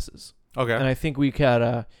rose-tinted glasses. Okay. And I think we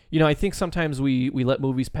gotta, I think sometimes we let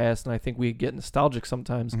movies pass, and I think we get nostalgic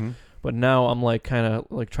sometimes. But now I'm like kind of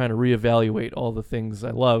like trying to reevaluate all the things I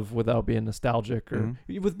love without being nostalgic or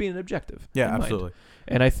with being objective. Yeah, absolutely. Mind.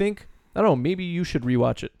 And I think, I don't know, maybe you should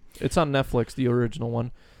rewatch it. It's on Netflix, the original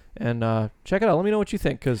one. And check it out. Let me know what you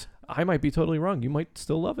think, because I might be totally wrong. You might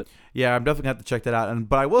still love it. Yeah, I'm definitely going to have to check that out.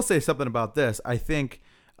 But I will say something about this. I think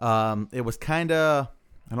it was kind of,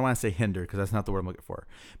 I don't want to say hindered because that's not the word I'm looking for,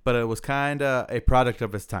 but it was kind of a product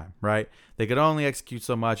of its time, right? They could only execute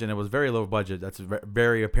so much, and it was very low budget. That's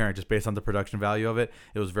very apparent just based on the production value of it.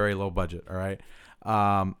 It was very low budget, all right?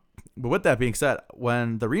 But with that being said,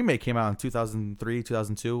 when the remake came out in 2003,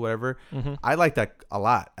 2002, whatever, I liked that a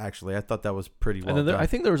lot, actually. I thought that was pretty well done. I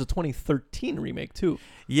think there was a 2013 remake, too.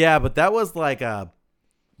 Yeah, but that was like a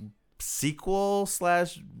sequel /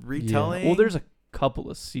 retelling. Yeah. Well, there's a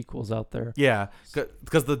couple of sequels out there. Yeah,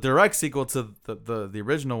 because the direct sequel to the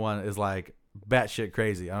original one is like batshit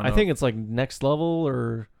crazy. I think it's like Next Level,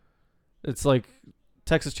 or it's like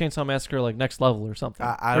Texas Chainsaw Massacre, like Next Level or something.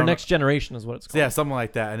 Or Next Generation is what it's called. Yeah, something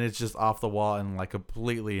like that, and it's just off the wall and like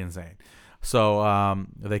completely insane. So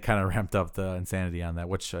they kind of ramped up the insanity on that,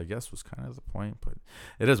 which I guess was kind of the point, but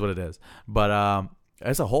it is what it is. But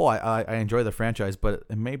as a whole, I enjoy the franchise, but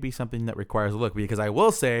it may be something that requires a look, because I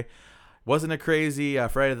will say, wasn't a crazy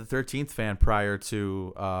Friday the 13th fan prior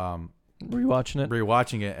to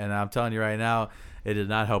rewatching it, and I'm telling you right now, it did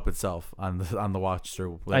not help itself on the watch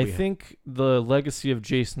through. I think the legacy of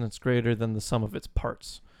Jason is greater than the sum of its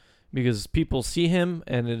parts, because people see him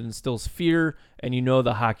and it instills fear, and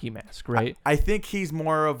the hockey mask, right? I think he's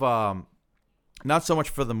more of not so much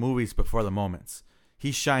for the movies, but for the moments.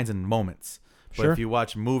 He shines in moments. But if you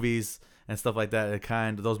watch movies and stuff like that,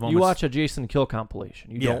 those moments. You watch a Jason Kill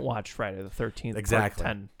compilation. You don't watch Friday the 13th. Exactly.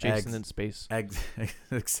 Part 10, Jason in space.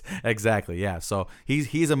 Exactly. Yeah. So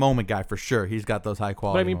he's a moment guy for sure. He's got those high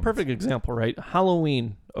quality. But I mean, perfect example, right?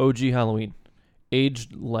 Halloween, OG Halloween,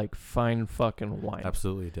 aged like fine fucking wine.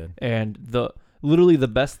 Absolutely did. And literally the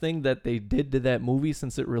best thing that they did to that movie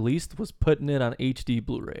since it released was putting it on HD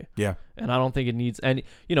Blu-ray. Yeah. And I don't think it needs any,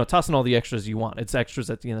 tossing all the extras you want. It's extras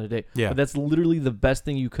at the end of the day. Yeah. But that's literally the best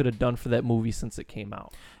thing you could have done for that movie since it came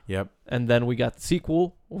out. Yep. And then we got the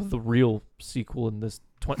sequel, the real sequel in this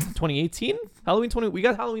 2018? We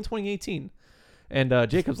got Halloween 2018. And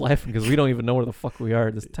Jacob's laughing because we don't even know where the fuck we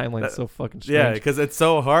are. This timeline is so fucking strange. Yeah, because it's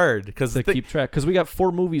so hard to keep track. Because we got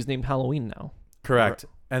 4 movies named Halloween now. Correct.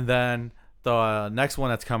 And then the next one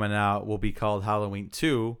that's coming out will be called Halloween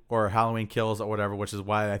 2 or Halloween Kills or whatever, which is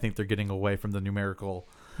why I think they're getting away from the numerical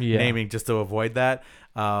naming just to avoid that.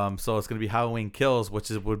 So it's going to be Halloween Kills, which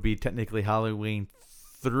would be technically Halloween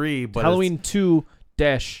 3. But Halloween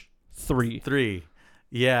 2-3. 3.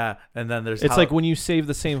 Yeah, and then there's... It's like when you save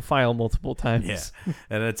the same file multiple times. Yeah,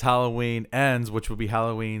 and it's Halloween Ends, which would be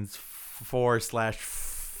Halloween's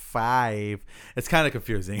 4/5. It's kind of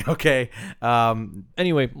confusing, okay?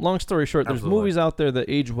 Anyway, long story short, there's movies out there that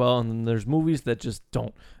age well, and then there's movies that just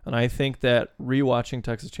don't. And I think that rewatching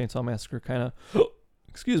Texas Chainsaw Massacre kind of...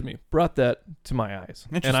 brought that to my eyes.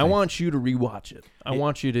 And I want you to rewatch it. I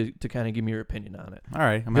want you to kind of give me your opinion on it. All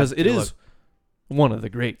right. Because it is one of the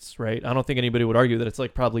greats, right? I don't think anybody would argue that it's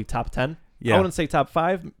like probably top 10. Yeah. I wouldn't say top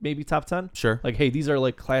 5, maybe top 10. Sure. Like, hey, these are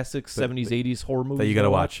like classic 70s, 80s horror movies that you got to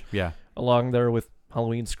watch. Yeah. Along there with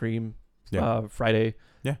Halloween, Scream, Friday,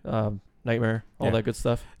 Nightmare, all that good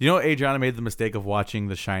stuff. You know, Adriana made the mistake of watching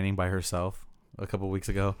The Shining by herself a couple of weeks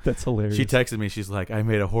ago. That's hilarious. She texted me. She's like, I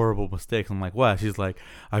made a horrible mistake. I'm like, what? She's like,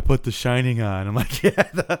 I put The Shining on. I'm like,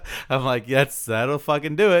 yeah. I'm like, yes, that'll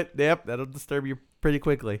fucking do it. Yep, that'll disturb you pretty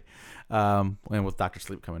quickly. And with Dr.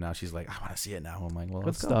 Sleep coming out, she's like, I want to see it now. I'm like, well,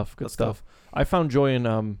 good stuff. I found joy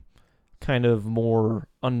in kind of more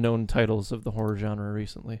unknown titles of the horror genre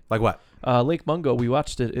recently. Like what? Lake Mungo. We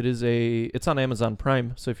watched it. It's on Amazon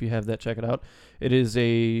Prime. So if you have that, check it out. It is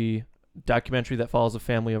a documentary that follows a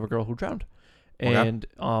family of a girl who drowned. And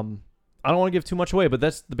I don't want to give too much away, but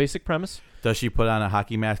that's the basic premise. Does she put on a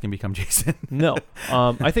hockey mask and become Jason? No.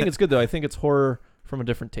 I think it's good, though. I think it's horror from a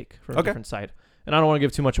different take, from a different side. And I don't want to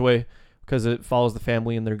give too much away because it follows the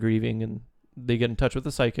family and they're grieving and they get in touch with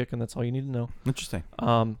the psychic, and that's all you need to know. Interesting.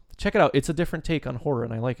 Check it out. It's a different take on horror,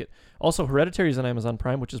 and I like it. Also, Hereditary is on Amazon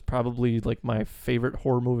Prime, which is probably like my favorite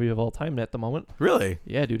horror movie of all time at the moment. Really?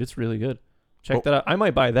 Yeah, dude, it's really good. Check that out. I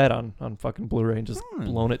might buy that on fucking Blu-ray and just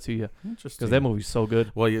loan it to you. Interesting. Because that movie's so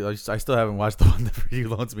good. Well, I still haven't watched the one that you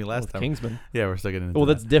loaned to me last time. Kingsman. Yeah, we're still getting into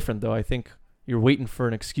that's different, though. I think you're waiting for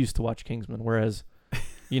an excuse to watch Kingsman, whereas,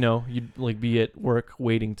 you'd like be at work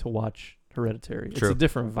waiting to watch Hereditary. True. It's a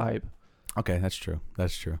different vibe. Okay, that's true.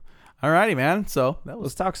 Alrighty, man. So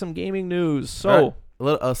let's talk some gaming news. So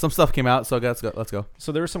some stuff came out, so let's go.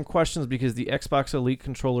 So there were some questions because the Xbox Elite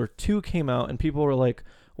Controller 2 came out, and people were like,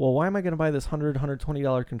 well, why am I going to buy this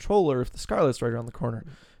 $120 controller if the Scarlet's right around the corner?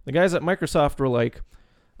 The guys at Microsoft were like,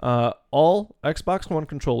 all Xbox One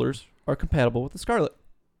controllers are compatible with the Scarlet.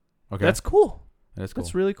 Okay. That's cool. That's cool.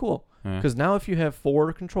 That's really cool. Because now if you have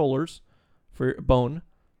 4 controllers for your Bone,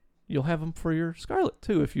 you'll have them for your Scarlet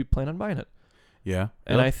too if you plan on buying it. Yeah.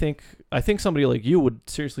 And I think somebody like you would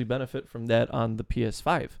seriously benefit from that on the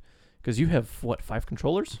PS5 because you have 5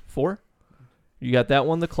 controllers? 4? You got that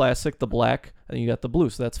one, the classic, the black, and you got the blue,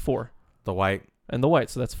 so that's 4. The white. And the white,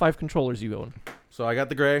 so that's 5 controllers you own. So I got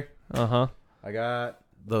the gray. Uh-huh. I got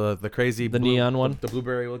the crazy the blue, neon one. The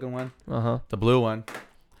blueberry looking one. Uh-huh. The blue one.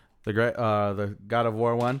 The gray the God of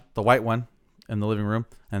War one, the white one in the living room,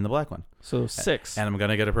 and the black one. So 6. And I'm going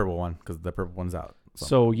to get a purple one because the purple one's out.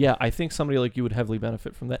 So yeah, I think somebody like you would heavily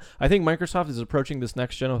benefit from that. I think Microsoft is approaching this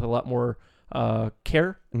next gen with a lot more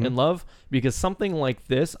care and love because something like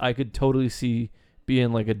this I could totally see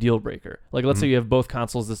being like a deal breaker. Like let's say you have both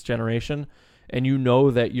consoles this generation and you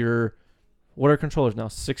know that what are controllers now?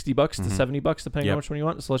 $60 to $70 depending on which one you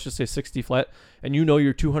want. So let's just say 60 flat and you know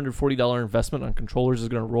your $240 investment on controllers is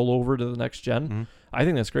going to roll over to the next gen. I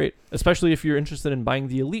think that's great, especially if you're interested in buying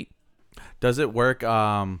the Elite. Does it work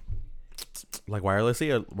like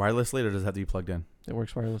wirelessly or does it have to be plugged in? It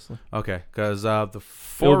works wirelessly. Okay, because the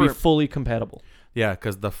 4 it will be fully compatible. Yeah,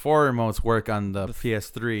 because the 4 remotes work on the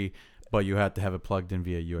PS3, but you have to have it plugged in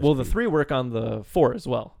via USB. Well, the 3 work on the 4 as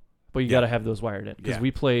well, but you got to have those wired in because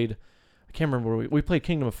we played. I can't remember where we played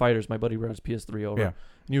Kingdom of Fighters. My buddy brought his PS3 over. Yeah.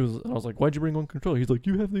 And I was like, "Why'd you bring one controller?" He's like,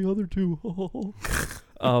 "You have the other 2."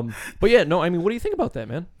 But yeah, no. I mean, what do you think about that,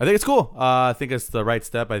 man? I think it's cool. I think it's the right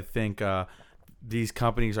step. I think these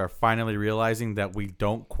companies are finally realizing that we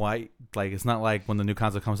don't quite like. It's not like when the new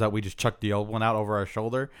console comes out, we just chuck the old one out over our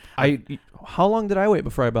shoulder. How long did I wait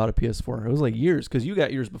before I bought a PS4? It was like years because you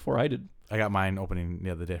got yours before I did. I got mine opening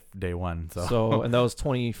the day one. So and that was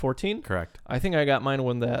 2014. Correct. I think I got mine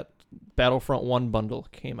when that Battlefront 1 bundle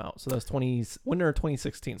came out. So that was winter of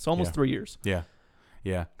 2016. So almost 3 years. Yeah.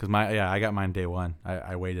 Yeah. Because I got mine day one.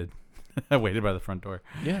 I waited. I waited by the front door.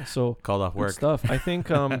 Yeah. So called off work. Good stuff. I think,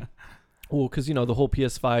 well, because, the whole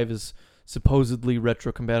PS5 is supposedly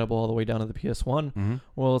retro compatible all the way down to the PS1. Mm-hmm.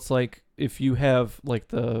 Well, it's like if you have like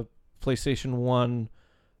the PlayStation 1,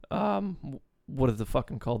 what is the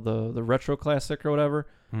fucking called? The Retro Classic or whatever.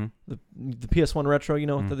 Mm-hmm. The PS1 Retro,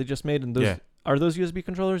 that they just made. And those are those USB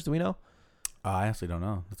controllers? Do we know? I honestly don't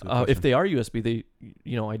know. If they are USB, they,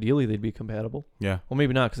 ideally they'd be compatible. Yeah. Well,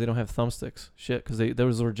 maybe not because they don't have thumbsticks. Shit, because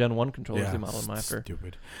those were Gen 1 controllers they modeled them after.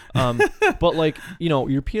 Stupid. But like,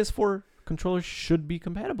 your PS4 controllers should be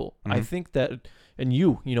compatible. Mm-hmm. I think that, and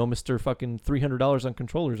Mr. fucking $300 on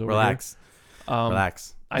controllers over Relax. Here.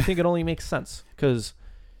 Relax. I think it only makes sense because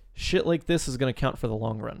shit like this is going to count for the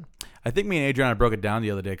long run. I think me and Adriana broke it down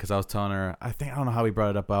the other day because I was telling her, I don't know how we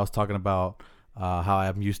brought it up, but I was talking about how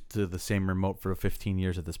I'm used to the same remote for 15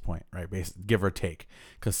 years at this point, right? Give or take,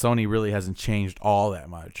 because Sony really hasn't changed all that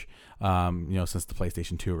much, since the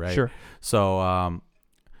PlayStation 2, right? Sure. So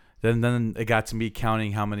then it got to me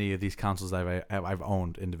counting how many of these consoles I've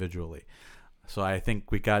owned individually. So I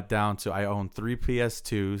think we got down to I own 3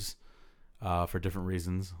 PS2s for different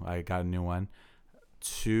reasons. I got a new one,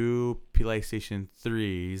 2 PlayStation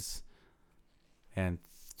 3s, and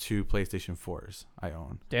 2 PlayStation 4s I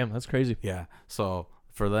own. Damn, that's crazy. Yeah. So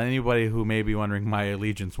for anybody who may be wondering my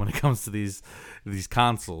allegiance when it comes to these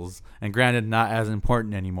consoles, and granted, not as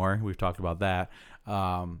important anymore. We've talked about that.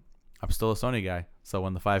 I'm still a Sony guy. So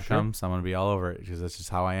when the 5 comes, I'm going to be all over it because that's just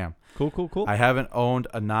how I am. Cool. I haven't owned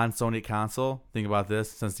a non-Sony console, think about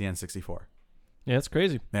this, since the N64. Yeah, it's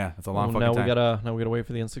crazy. Yeah, it's a long fucking time. Now we gotta wait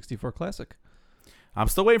for the N64 Classic. I'm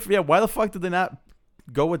still waiting for. Yeah, why the fuck did they not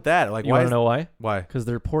go with that? Like, you want to know why? Why? Because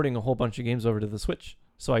they're porting a whole bunch of games over to the Switch.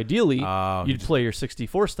 So ideally, you'd play your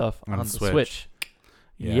 64 stuff on the Switch.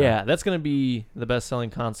 Yeah, that's gonna be the best-selling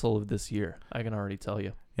console of this year. I can already tell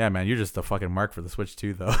you. Yeah, man, you're just the fucking mark for the Switch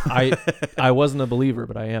too, though. I wasn't a believer,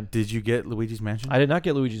 but I am. Did you get Luigi's Mansion? I did not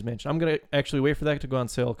get Luigi's Mansion. I'm gonna actually wait for that to go on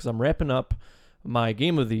sale because I'm wrapping up my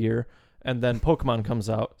game of the year. And then Pokemon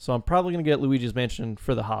comes out, so I'm probably gonna get Luigi's Mansion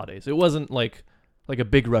for the holidays. It wasn't like a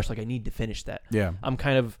big rush, like I need to finish that. Yeah.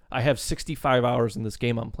 I have 65 hours in this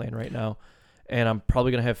game I'm playing right now, and I'm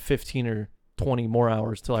probably gonna have 15 or 20 more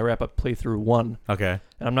hours till I wrap up playthrough 1. Okay.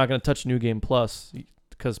 And I'm not gonna touch New Game Plus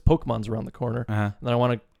because Pokemon's around the corner, and then I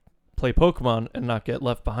want to play Pokemon and not get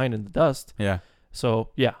left behind in the dust. Yeah. So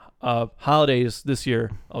yeah, holidays this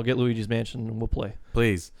year, I'll get Luigi's Mansion and we'll play.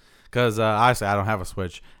 Please. Because honestly, I don't have a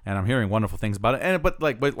Switch, and I'm hearing wonderful things about it. But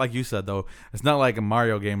like you said, though, it's not like a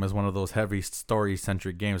Mario game is one of those heavy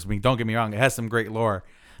story-centric games. I mean, don't get me wrong, it has some great lore.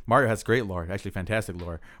 Mario has great lore, actually fantastic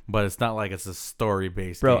lore, but it's not like it's a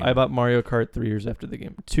story-based game. I bought Mario Kart 3 years after the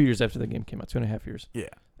game. 2 years after the game came out, 2.5 years. Yeah.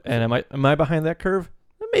 And am I behind that curve?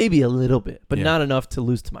 Maybe a little bit, but not enough to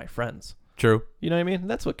lose to my friends. True. You know what I mean?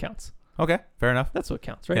 That's what counts. Okay, fair enough. That's what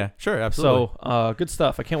counts, right? Yeah, sure, absolutely. So, good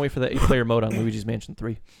stuff. I can't wait for that 8-player mode on Luigi's Mansion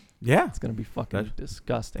 3. Yeah. It's going to be fucking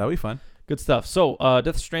disgusting. That'll be fun. Good stuff. So,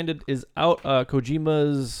 Death Stranded is out.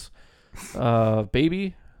 Kojima's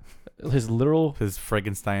baby, his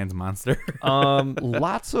Frankenstein's monster.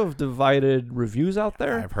 Lots of divided reviews out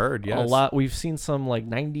there. I've heard, yes. A lot. We've seen some like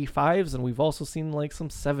 95s, and we've also seen like some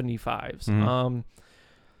 75s. Mm-hmm.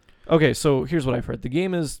 Okay, so here's what I've heard. The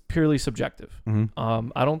game is purely subjective. Mm-hmm.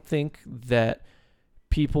 I don't think that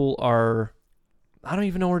people are... I don't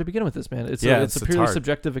even know where to begin with this, man. It's a purely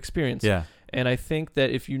subjective experience. Yeah. And I think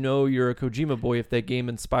that if you're a Kojima boy, if that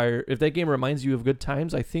game reminds you of good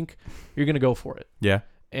times, I think you're going to go for it. Yeah.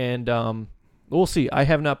 And we'll see. I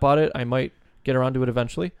have not bought it. I might get around to it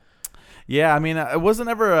eventually. Yeah, I mean, it wasn't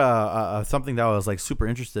ever something that I was like super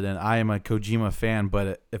interested in. I am a Kojima fan,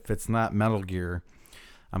 but if it's not Metal Gear,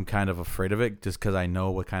 I'm kind of afraid of it just because I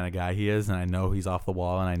know what kind of guy he is, and I know he's off the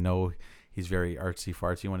wall, and I know he's very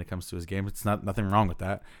artsy-fartsy when it comes to his game. It's nothing wrong with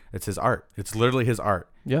that. It's his art. It's literally his art.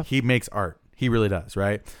 Yeah. He makes art. He really does,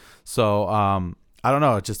 right? So, I don't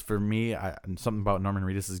know. It's just for me, something about Norman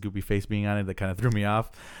Reedus' goopy face being on it that kind of threw me off.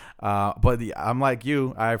 But I'm like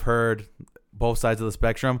you. I've heard both sides of the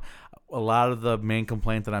spectrum. A lot of the main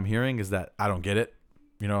complaint that I'm hearing is that I don't get it.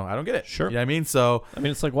 I don't get it. Sure. You know what I mean? So,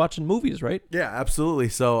 it's like watching movies, right? Yeah, absolutely.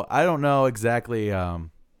 So I don't know exactly,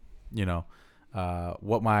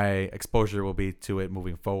 what my exposure will be to it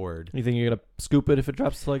moving forward. You think you're going to scoop it if it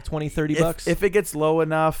drops to like $20, $30? If it gets low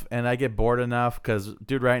enough and I get bored enough, because,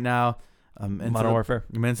 dude, right now, Modern Warfare.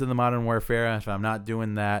 I'm into the Modern Warfare. If I'm not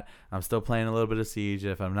doing that, I'm still playing a little bit of Siege.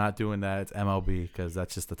 If I'm not doing that, it's MLB because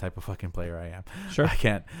that's just the type of fucking player I am. Sure.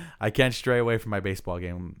 I can't stray away from my baseball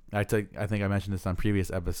game. I think I mentioned this on previous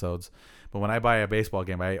episodes, but when I buy a baseball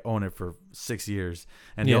game, I own it for 6 years.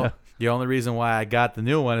 And the only reason why I got the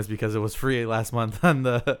new one is because it was free last month on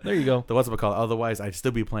the there you go. The what's it called? Otherwise, I'd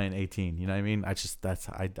still be playing 18. You know what I mean? I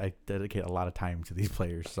dedicate a lot of time to these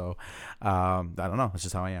players. So I don't know. That's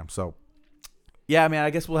just how I am. So yeah, I mean, I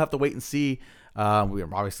guess we'll have to wait and see. We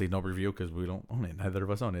obviously no review because we don't own it. Neither of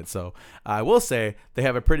us own it. So I will say they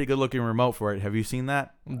have a pretty good looking remote for it. Have you seen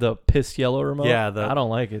that? The piss yellow remote? Yeah. I don't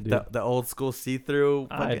like it, dude. The old school see-through.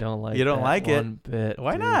 I don't like it. You don't like it? One bit.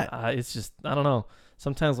 Why dude. not? It's just, I don't know.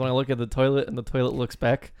 Sometimes when I look at the toilet and the toilet looks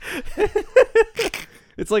back,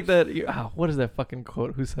 it's like that. What is that fucking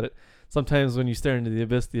quote? Who said it? Sometimes when you stare into the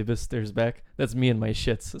abyss stares back. That's me and my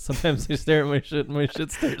shits. Sometimes I stare at my shit and my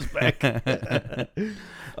shit stares back.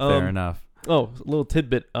 Fair enough. Oh, a little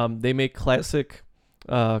tidbit. They make classic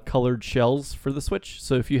colored shells for the Switch.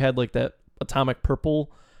 So if you had like that atomic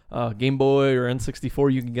purple Game Boy or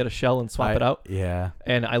N64, you can get a shell and swap it out. Yeah.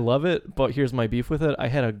 And I love it, but here's my beef with it. I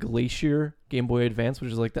had a Glacier Game Boy Advance,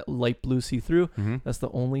 which is like that light blue see-through. Mm-hmm. That's the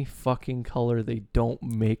only fucking color they don't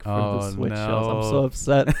make for the Switch shells. I'm so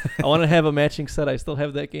upset. I want to have a matching set. I still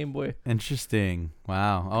have that Game Boy. Interesting.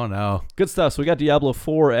 Wow. Oh, no. Good stuff. So we got Diablo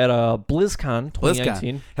 4 at BlizzCon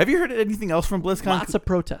 2019. BlizzCon. Have you heard anything else from BlizzCon? Lots of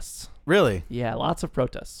protests. Really? Yeah, lots of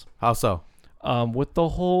protests. How so? With the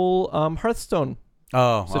whole Hearthstone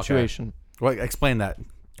situation. Well, explain that.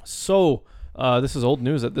 So this is old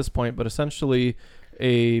news at this point, but essentially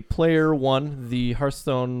a player won the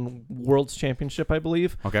Hearthstone World's Championship, I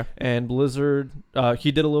believe. Okay. And Blizzard,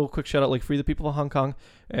 he did a little quick shout out, like Free the People of Hong Kong,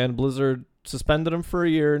 and Blizzard suspended him for a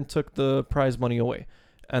year and took the prize money away.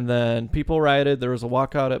 And then people rioted. There was a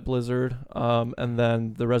walkout at Blizzard. And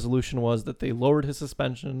then the resolution was that they lowered his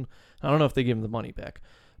suspension. I don't know if they gave him the money back,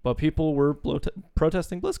 but people were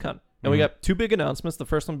protesting BlizzCon. And we got two big announcements. The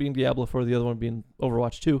first one being Diablo 4, the other one being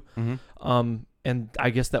Overwatch 2. Mm-hmm. And I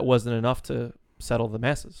guess that wasn't enough to settle the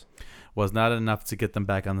masses. Was not enough to get them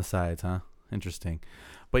back on the sides, huh? Interesting.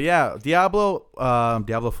 But yeah, Diablo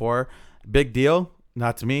 4, big deal.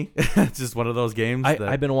 Not to me. It's just one of those games.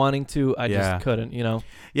 I've been wanting to. I just couldn't,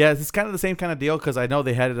 Yeah, it's kind of the same kind of deal because I know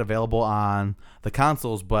they had it available on the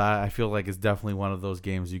consoles, but I feel like it's definitely one of those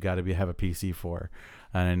games you got to have a PC for.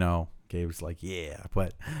 And I know Gabe's like, yeah,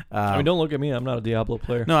 but I mean, don't look at me. I'm not a Diablo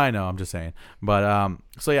player. No, I know. I'm just saying. But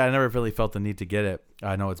so yeah, I never really felt the need to get it.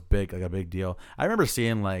 I know it's big, like a big deal. I remember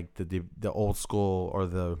seeing like the old school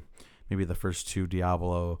or maybe the first two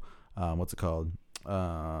Diablo. What's it called?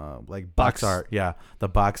 Like box art. Yeah, the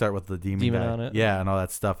box art with the demon guy on it. Yeah, and all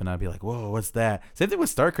that stuff. And I'd be like, whoa, what's that? Same thing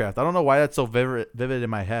with StarCraft. I don't know why that's so vivid in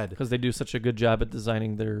my head. Because they do such a good job at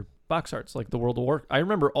designing their box arts, like the World of Warcraft. I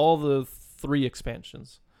remember all the 3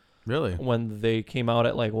 expansions. Really? When they came out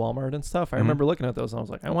at like Walmart and stuff, I remember looking at those and I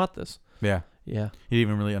was like, I want this. Yeah. Yeah. You didn't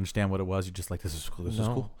even really understand what it was. You're just like, this is cool. This is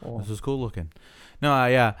cool. Oh. This is cool looking. No,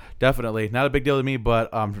 yeah, definitely. Not a big deal to me, but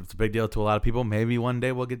it's a big deal to a lot of people. Maybe one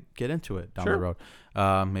day we'll get into it down the road.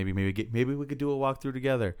 Maybe we could do a walkthrough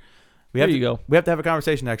together. We have to have a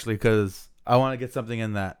conversation actually because I want to get something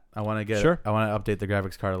in that. I want to update the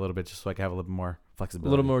graphics card a little bit just so I can have a little bit more flexibility.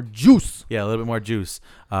 A little more juice. Yeah, a little bit more juice.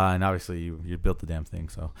 And obviously you built the damn thing,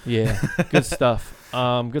 so. Yeah, good stuff.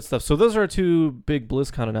 Good stuff. So those are our 2 big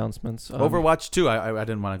BlizzCon announcements. Overwatch 2, I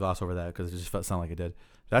didn't want to gloss over that because it just sounded like it did.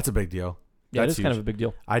 That's a big deal. Yeah, That's it is kind of a big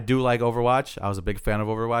deal. I do like Overwatch. I was a big fan of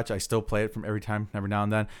Overwatch. I still play it from every now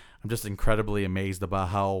and then. I'm just incredibly amazed about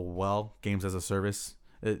how well Games as a Service,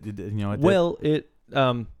 it's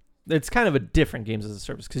kind of a different Games as a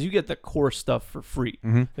Service because you get the core stuff for free.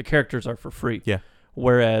 Mm-hmm. The characters are for free. Yeah.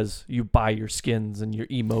 Whereas you buy your skins and your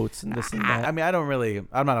emotes and this and that. I mean,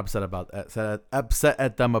 I'm not upset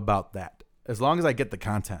at them about that. As long as I get the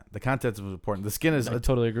content. The content's important. The skin is. I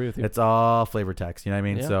totally agree with you. It's all flavor text. You know what I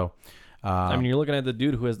mean? Yeah. So. I mean, you're looking at the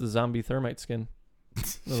dude who has the zombie thermite skin.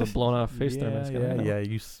 The blown off face thermite skin. Yeah.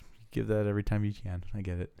 You give that every time you can. I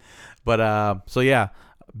get it. But so yeah,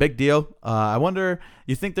 big deal. I wonder.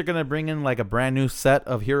 You think they're gonna bring in like a brand new set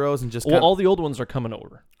of heroes and just? Well, all the old ones are coming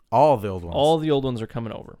over. All the old ones. All the old ones are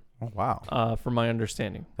coming over. Oh wow. From my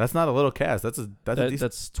understanding. That's not a little cast.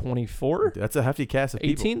 That's 24. That's a hefty cast of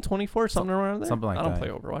 18, people. 24, something around there. Something like that. I don't play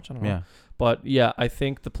Overwatch. I don't know. Yeah. But yeah, I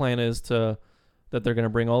think the plan is that they're going to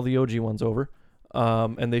bring all the OG ones over.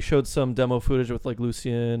 And they showed some demo footage with like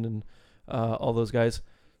Lucian and all those guys.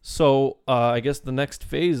 So I guess the next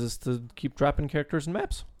phase is to keep dropping characters and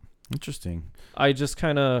maps. Interesting. I just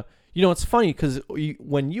kind of, You know, it's funny because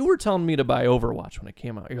when you were telling me to buy Overwatch when it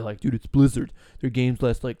came out, you're like, dude, it's Blizzard. Their games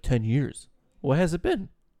last like 10 years. What has it been?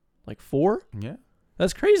 Like 4? Yeah.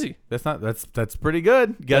 That's crazy. That's pretty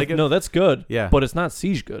good. You gotta No, that's good. Yeah. But it's not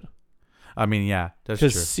Siege good. I mean, yeah, that's true.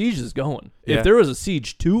 Because Siege is going. Yeah. If there was a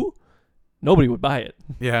Siege 2, nobody would buy it.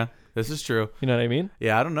 Yeah, this is true. You know what I mean?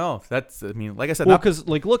 Yeah, I don't know. Like I said, well, because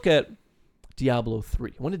look at Diablo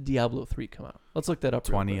 3. When did Diablo 3 come out? Let's look that up.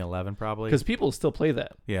 2011 probably. Because people still play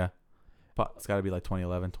that. Yeah. It's got to be like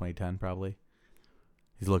 2011, 2010 probably.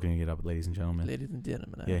 He's looking it up, ladies and gentlemen. Ladies and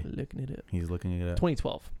gentlemen, Yeah. I'm looking it up. He's looking it up.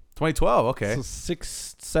 2012. 2012, okay. So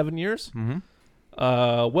 6-7 years?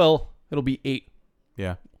 Mm-hmm. Well, it'll be 8.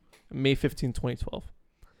 Yeah. May 15, 2012.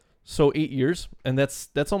 So 8 years, and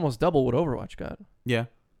that's almost double what Overwatch got. Yeah.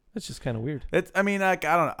 That's just kind of weird. I mean, like,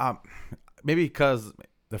 I don't know. Maybe because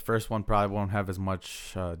the first one probably won't have as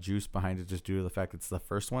much juice behind it just due to the fact it's the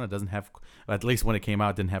first one. It doesn't have, at least when it came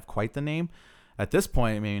out, it didn't have quite the name. At this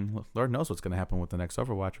point, I mean, Lord knows what's going to happen with the next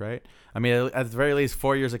Overwatch, right? I mean, at the very least,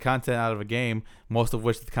 4 years of content out of a game, most of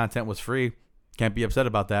which the content was free. Can't be upset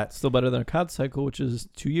about that. Still better than a COD cycle, which is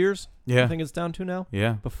 2 years. Yeah. I think it's down to now.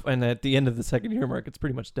 Yeah. And at the end of the second year mark, it's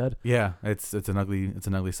pretty much dead. Yeah, it's an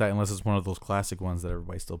ugly sight unless it's one of those classic ones that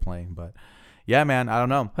everybody's still playing. But yeah, man, I don't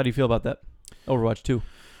know. How do you feel about that? Overwatch 2.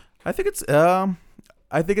 I think it's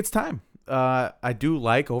time. I do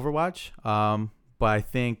like Overwatch. But I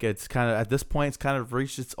think it's kind of, at this point, it's kind of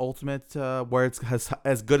reached its ultimate where it's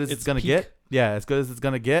as good as it's going to get. Yeah, as good as it's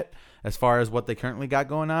going to get as far as what they currently got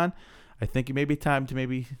going on. I think it may be time to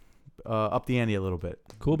maybe up the ante a little bit.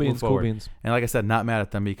 Cool beans. And like I said, not mad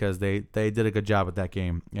at them because they did a good job with that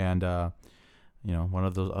game. And, one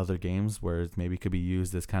of those other games where it maybe could be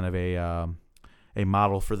used as kind of a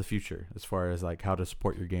model for the future as far as like how to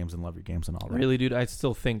support your games and love your games and all that. Really, dude? I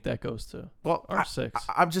still think that goes to R6.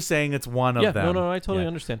 I'm just saying it's one of them. No, I totally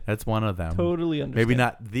understand. That's one of them. Totally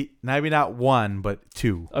understand. Maybe not one, but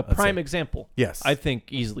two. A prime example. Yes. I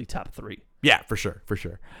think easily top 3. Yeah, for sure.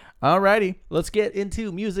 Alrighty. Let's get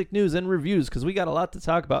into music news and reviews because we got a lot to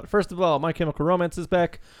talk about. First of all, My Chemical Romance is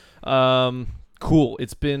back. Cool.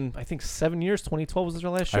 It's been, I think, 7 years. 2012 was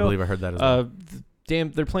their last show. I believe I heard that as well.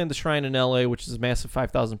 They're playing the Shrine in LA, which is a massive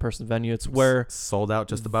 5,000 person venue. It's where sold out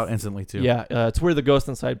just about instantly too. Yeah, it's where the Ghost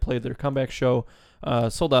Inside played their comeback show.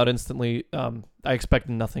 Sold out instantly. I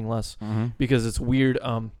expected nothing less because it's weird.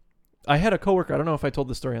 I had a coworker. I don't know if I told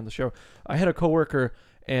this story on the show. I had a coworker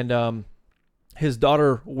and his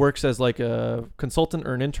daughter works as like a consultant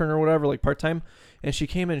or an intern or whatever, like part time. And she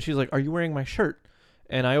came in and she's like, "Are you wearing my shirt?"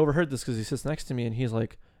 And I overheard this because he sits next to me and he's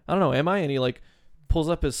like, "I don't know, am I?" And he like pulls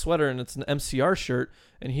up his sweater and it's an MCR shirt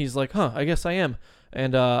and he's like, "Huh, I guess I am."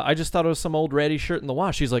 And I just thought it was some old ratty shirt in the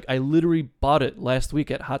wash. He's like, "I literally bought it last week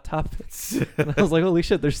at Hot Topics." And I was like, holy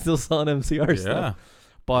shit, they're still selling MCR stuff.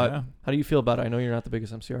 But how do you feel about it? I know you're not the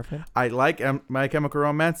biggest MCR fan. I like My Chemical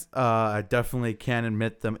Romance. I definitely can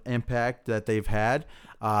admit the impact that they've had.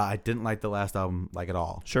 I didn't like the last album like at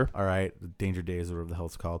all. Sure. All right. Danger Days or whatever the hell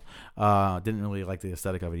it's called. Didn't really like the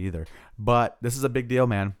aesthetic of it either. But this is a big deal,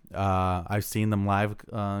 man. I've seen them live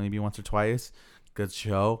maybe once or twice. Good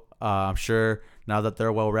show. I'm sure now that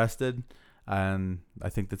they're well rested, and I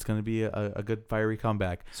think that's going to be a good fiery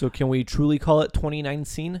comeback. So can we truly call it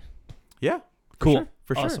 2019? Yeah. Cool.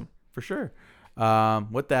 For awesome. sure.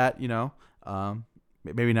 With that,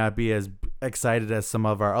 maybe not be as excited as some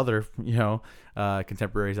of our other,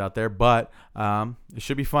 contemporaries out there, but it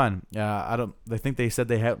should be fun. I think they said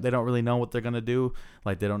they don't really know what they're gonna do.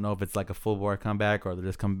 Like they don't know if it's like a full bore comeback or they're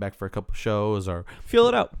just coming back for a couple shows or feel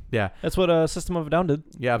it out. Yeah, that's what System of a Down did.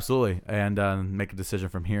 Yeah, absolutely, and make a decision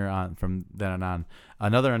from then on.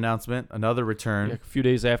 Another announcement, another return. Yeah, a few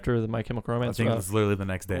days after the My Chemical Romance. I think it was literally the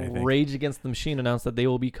next day. Rage Against the Machine announced that they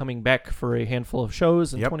will be coming back for a handful of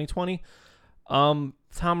shows in 2020. Tom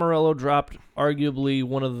Morello dropped arguably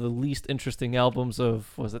one of the least interesting albums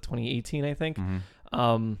of, was it 2018, I think?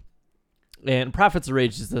 Mm-hmm. And Prophets of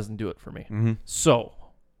Rage just doesn't do it for me. Mm-hmm. So,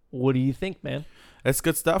 what do you think, man? It's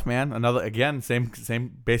good stuff, man.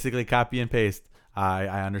 Same, basically copy and paste.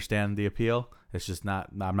 I understand the appeal. It's just I'm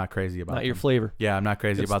not crazy about Not your flavor. Yeah, I'm not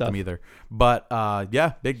crazy about them either. But,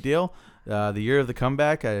 big deal. The year of the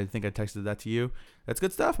comeback, I think I texted that to you. That's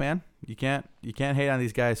good stuff, man. You can't hate on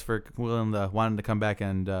these guys for wanting to come back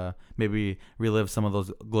and maybe relive some of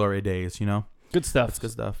those glory days, Good stuff. That's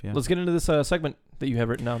good stuff, yeah. Let's get into this segment that you have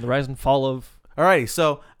written down, the rise and fall of... All right,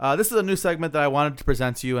 so this is a new segment that I wanted to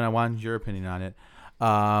present to you, and I wanted your opinion on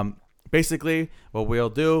it. Basically, what we'll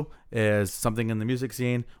do is something in the music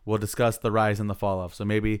scene. We'll discuss the rise and the fall of. So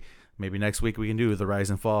maybe next week we can do the rise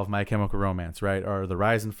and fall of My Chemical Romance, right? Or the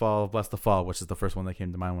rise and fall of Bless the Fall, which is the first one that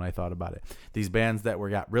came to mind when I thought about it. These bands that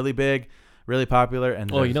got really big, really popular,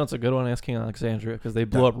 and it's a good one, Asking Alexandria, because they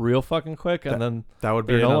blew up real fucking quick, and then that would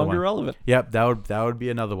be no longer one. relevant. Yep, that would be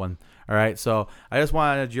another one. All right, so I just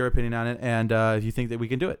wanted your opinion on it, and if you think that we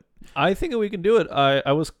can do it. I think that we can do it.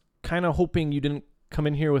 I was kind of hoping you didn't come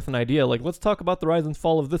in here with an idea like, let's talk about the rise and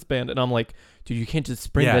fall of this band, and I'm like, dude, you can't just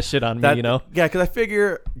spring that shit on me, you know? Yeah, because I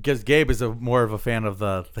figure, because Gabe is more of a fan of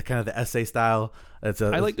the kind of the essay style. I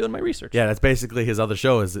like doing my research. Yeah, that's basically his other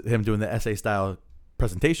show, is him doing the essay style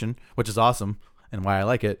presentation, which is awesome and why I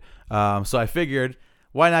like it. So I figured,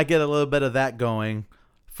 why not get a little bit of that going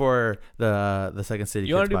for the Second City Kids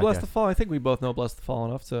You want to do podcast. Bless the Fall? I think we both know Bless the Fall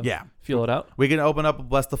enough to feel it out. We can open up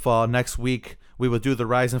Bless the Fall. Next week, we will do the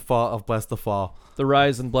rise and fall of Bless the Fall. The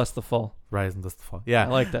rise and Bless the Fall. Rise and Bless the Fall. Yeah. I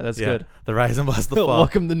like that. That's good. The rise and Bless the Fall.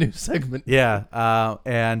 Welcome to the new segment. Yeah.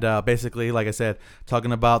 And basically, like I said,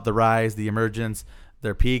 talking about the rise, the emergence,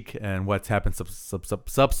 their peak, and what's happened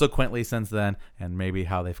subsequently since then, and maybe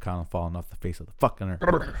how they've kind of fallen off the face of the fucking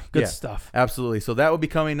earth. Good stuff. Absolutely. So that will be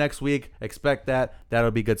coming next week. Expect that. That'll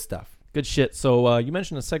be good stuff. Good shit. So you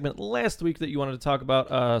mentioned a segment last week that you wanted to talk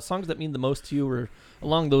about songs that mean the most to you, or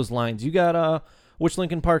along those lines. You got which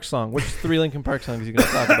Linkin Park song? Which 3 Linkin Park songs are you going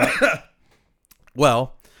to talk about?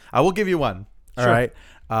 Well, I will give you one. All Sure. right.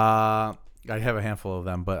 I have a handful of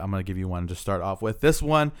them, but I'm going to give you one to start off with. This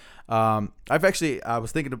one, I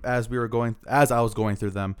was thinking as I was going through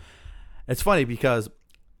them. It's funny because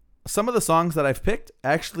some of the songs that I've picked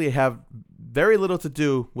actually have very little to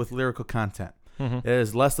do with lyrical content. Mm-hmm. It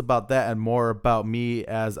is less about that and more about me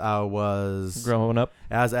as I was growing up.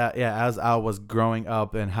 As I was growing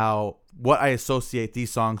up, and what I associate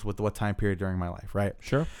these songs with what time period during my life, right?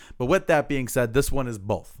 Sure. But with that being said, this one is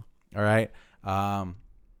both. All right.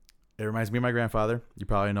 It reminds me of my grandfather. You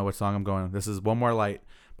probably know what song I'm going. This is One More Light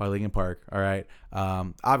by Linkin Park. All right.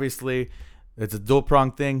 Obviously, it's a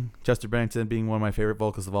dual-pronged thing. Chester Bennington being one of my favorite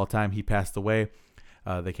vocalists of all time. He passed away.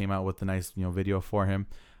 They came out with a nice video for him.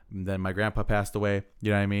 And then my grandpa passed away.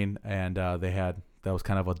 You know what I mean? And that was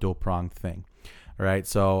kind of a dual-pronged thing. All right.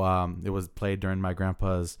 So it was played during my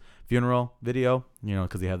grandpa's funeral video,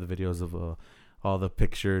 because they have the videos of all the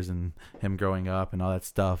pictures and him growing up and all that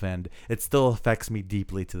stuff, and it still affects me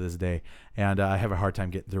deeply to this day, and I have a hard time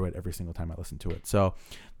getting through it every single time I listen to it. So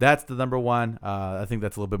that's the number one. I think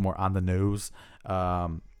that's a little bit more on the nose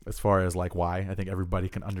as far as like why. I think everybody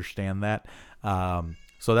can understand that.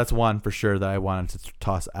 So that's one for sure that I wanted to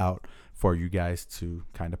toss out for you guys to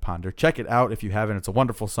kind of ponder. Check it out if you haven't. It's a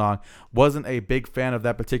wonderful song. Wasn't a big fan of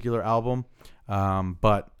that particular album,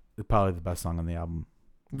 but it's probably the best song on the album.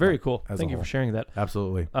 Very cool. Thank you for sharing that.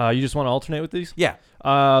 Absolutely. You just want to alternate with these? Yeah.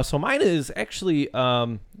 So mine is actually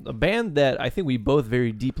a band that I think we both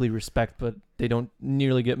very deeply respect, but they don't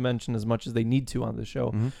nearly get mentioned as much as they need to on the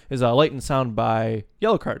show, is Light and Sound by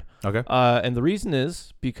Yellowcard. Okay. And the reason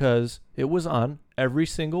is because it was on every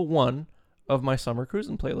single one of my summer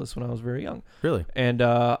cruising playlists when I was very young. Really? And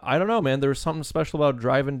I don't know, man. There was something special about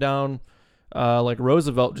driving down like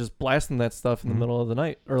Roosevelt, just blasting that stuff in the middle of the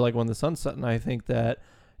night, or like when the sun's setting. I think that,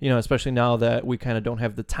 especially now that we kind of don't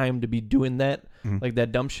have the time to be doing that, like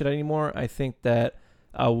that dumb shit anymore, I think that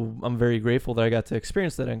I'm very grateful that I got to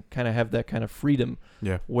experience that and kind of have that kind of freedom.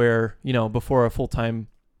 Yeah. Where, before a full-time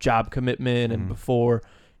job commitment and before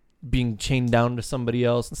being chained down to somebody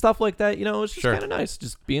else and stuff like that, it's just kind of nice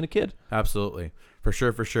just being a kid. Absolutely. For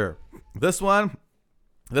sure. This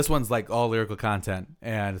one's like all lyrical content,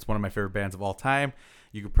 and it's one of my favorite bands of all time.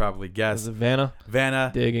 You could probably guess. Is it Vanna?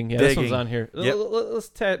 Digging. Yeah, this one's on here. Yep. Let's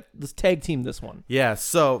tag team this one. Yeah,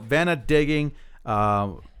 so Vanna Digging,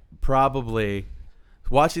 probably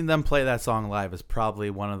watching them play that song live is probably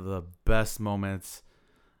one of the best moments.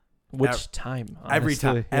 Time? Honestly. Every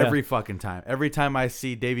time. Yeah. Every fucking time. Every time I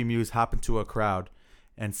see Davey Muse hop into a crowd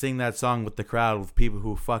and sing that song with the crowd, with people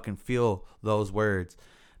who fucking feel those words,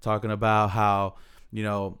 talking about how,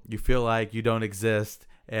 you feel like you don't exist.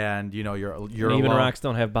 And you're even alone. rocks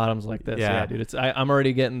don't have bottoms like this. Yeah dude. I'm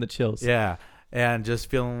already getting the chills. Yeah, and just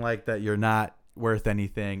feeling like that you're not worth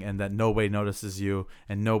anything, and that nobody notices you,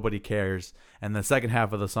 and nobody cares. And the second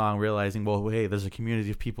half of the song, realizing, well, hey, there's a community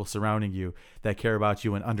of people surrounding you that care about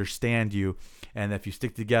you and understand you, and if you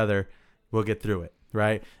stick together, we'll get through it,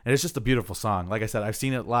 right? And it's just a beautiful song. Like I said, I've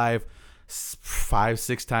seen it live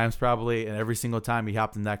 5-6 times probably, and every single time he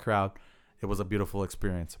hopped in that crowd, it was a beautiful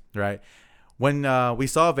experience, right? When we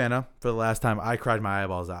saw Vanna for the last time, I cried my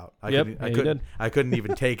eyeballs out. I couldn't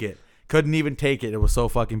even take it. Couldn't even take it. It was so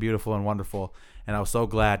fucking beautiful and wonderful, and I was so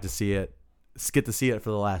glad to see it get to see it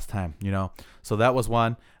for the last time, you know. So that was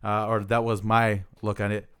one, or that was my look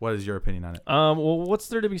on it. What is your opinion on it? Well, what's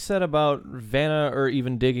there to be said about Vanna or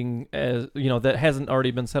even Digging, as you know, that hasn't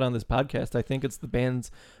already been said on this podcast? I think it's the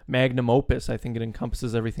band's magnum opus. I think it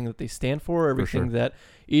encompasses everything that they stand for, everything that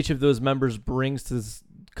each of those members brings to this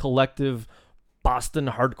collective Boston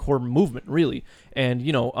hardcore movement, really. And,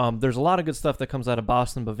 you know, there's a lot of good stuff that comes out of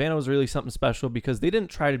Boston, but Vanna was really something special because they didn't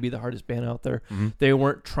try to be the hardest band out there. Mm-hmm. They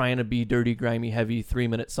weren't trying to be dirty, grimy, heavy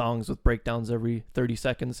 3-minute songs with breakdowns every 30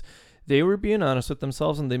 seconds. They were being honest with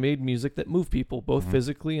themselves, and they made music that moved people, both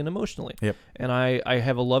physically and emotionally. Yep. And I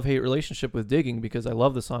have a love-hate relationship with Digging because I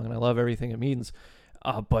love the song and I love everything it means.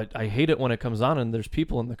 But I hate it when it comes on and there's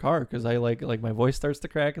people in the car because I like my voice starts to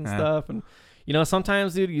crack and stuff. And you know,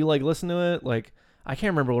 sometimes, dude, you like listen to it. Like, I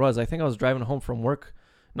can't remember what it was. I think I was driving home from work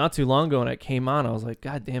not too long ago and it came on. I was like,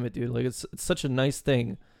 God damn it, dude. Like, it's such a nice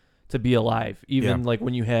thing to be alive, even like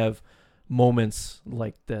when you have moments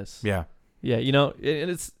like this. Yeah. Yeah. You know,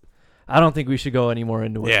 it's, I don't think we should go any more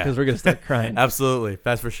into it because we're going to start crying. Absolutely.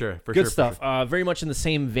 That's for sure. Good stuff. Sure. Very much in the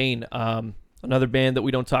same vein. Another band that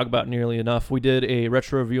we don't talk about nearly enough. We did a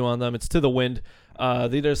retro review on them. It's To the Wind. They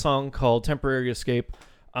did a song called Temporary Escape.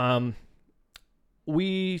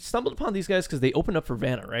 We stumbled upon these guys because they opened up for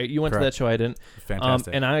Vanna, right? You went to that show, I didn't.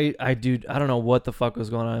 Fantastic. And I don't know what the fuck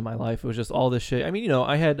was going on in my life. It was just all this shit. I mean, you know,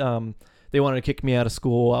 I had, they wanted to kick me out of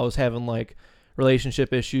school. I was having like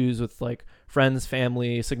relationship issues with like friends,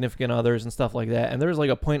 family, significant others and stuff like that. And there was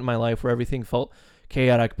like a point in my life where everything felt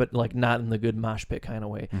chaotic, but like not in the good mosh pit kind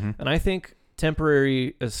of way. Mm-hmm. And I think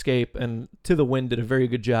Temporary Escape and To the Wind did a very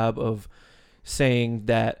good job of saying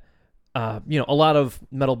that, you know, a lot of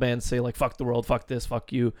metal bands say like, fuck the world, fuck this,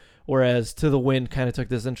 fuck you. Whereas To the Wind kind of took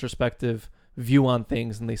this introspective view on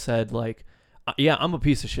things and they said like, yeah, I'm a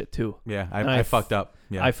piece of shit too. Yeah, I fucked up.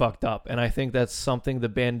 Yeah, I fucked up. And I think that's something the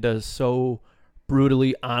band does so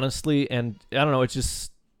brutally, honestly. And I don't know, it's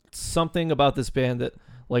just something about this band that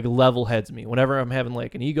like level heads me. Whenever I'm having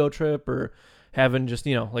like an ego trip or having just,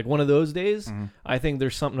 you know, like one of those days, I think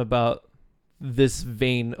there's something about this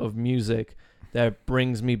vein of music that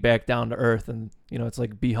brings me back down to earth. And, you know, it's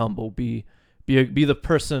like, be humble, be the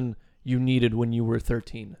person you needed when you were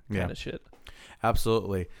 13 kind of shit.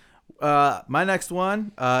 Absolutely. My next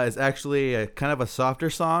one is actually a kind of a softer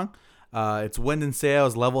song. It's Wind and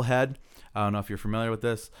Sails, Level Head. I don't know if you're familiar with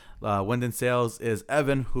this. Wind and Sails is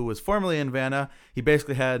Evan, who was formerly in Vanna. He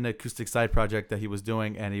basically had an acoustic side project that he was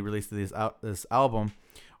doing, and he released this album.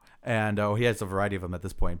 And he has a variety of them at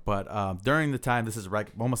this point. But during the time, this is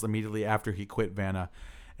almost immediately after he quit Vanna,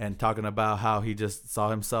 and talking about how he just saw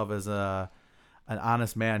himself as an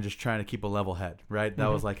honest man just trying to keep a level head, right? That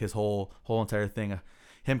was like his whole entire thing.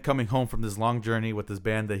 Him coming home from this long journey with this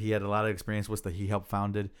band that he had a lot of experience with, that he helped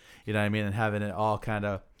founded, you know what I mean? And having it all kind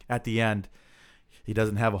of, at the end, he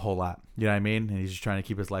doesn't have a whole lot, you know what I mean? And he's just trying to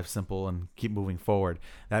keep his life simple and keep moving forward.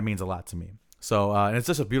 That means a lot to me. So, and it's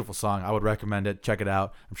just a beautiful song. I would recommend it. Check it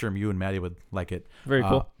out. I'm sure you and Maddie would like it. Very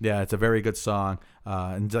cool. Yeah, it's a very good song.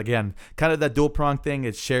 And again, kind of that dual prong thing.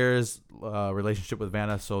 It shares relationship with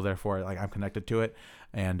Vanna, so therefore, like, I'm connected to it,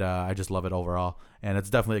 and I just love it overall. And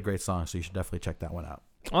it's definitely a great song, so you should definitely check that one out.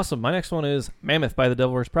 Awesome. My next one is Mammoth by The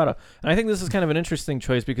Devil Wears Prada. And I think this is kind of an interesting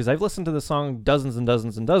choice because I've listened to the song dozens and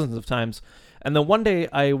dozens and dozens of times. And then one day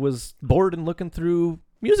I was bored and looking through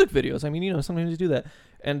music videos. I mean, you know, sometimes you do that.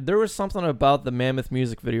 And there was something about the Mammoth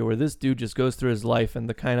music video where this dude just goes through his life, and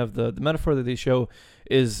the kind of the metaphor that they show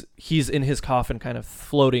is he's in his coffin kind of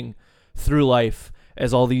floating through life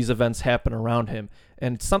as all these events happen around him.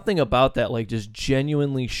 And something about that like just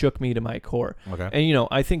genuinely shook me to my core. Okay. And, you know,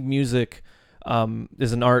 I think music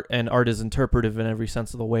is an art, and art is interpretive in every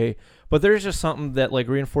sense of the way. But there's just something that like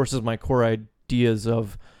reinforces my core ideas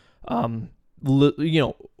of, you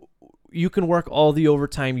know, you can work all the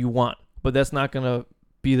overtime you want, but that's not going to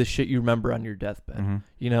be the shit you remember on your deathbed,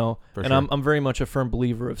 you know? For sure. I'm very much a firm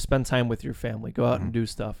believer of spend time with your family, go out and do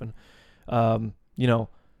stuff, and, you know,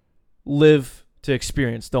 live to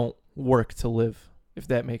experience, don't work to live, if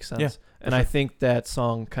that makes sense. Yeah, and sure. I think that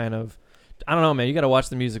song kind of, I don't know, man, you got to watch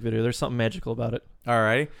the music video. There's something magical about it. All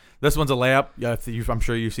right. This one's a layup. Yeah, I'm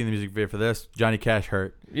sure you've seen the music video for this. Johnny Cash,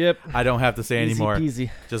 Hurt. Yep. I don't have to say anymore.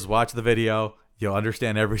 Easy. Just watch the video. You'll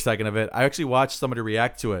understand every second of it. I actually watched somebody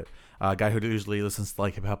react to it. A guy who usually listens to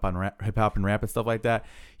like hip hop and rap and stuff like that.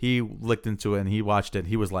 He looked into it and he watched it.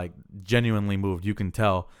 He was like genuinely moved. You can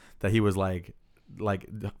tell that he was like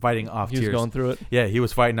fighting off tears. He was going through it. Yeah, he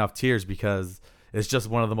was fighting off tears because it's just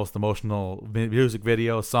one of the most emotional music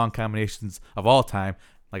video song combinations of all time.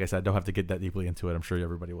 like I said, I don't have to get that deeply into it. I'm sure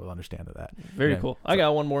everybody will understand that. Very cool. I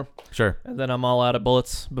got one more. Sure. And then I'm all out of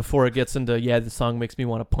bullets before it gets into, the song makes me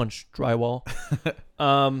want to punch drywall.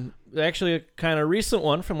 Actually, a kind of recent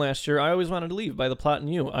one from last year, I Always Wanted to Leave by The Plot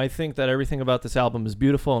and You. I think that everything about this album is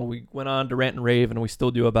beautiful, and we went on to rant and rave, and we still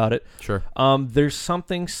do about it. Sure. There's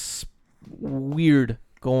something weird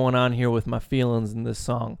going on here with my feelings in this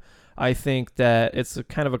song. I think that it's a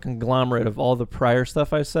kind of a conglomerate of all the prior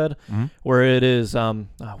stuff I said, where it is,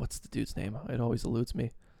 what's the dude's name? It always eludes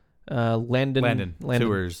me. Landon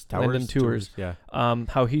Towers. Yeah.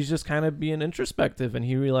 How he's just kind of being introspective, and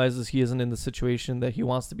he realizes he isn't in the situation that he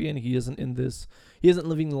wants to be in. He isn't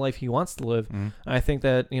living the life he wants to live. I think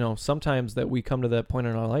that, sometimes that we come to that point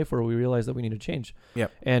in our life where we realize that we need to change.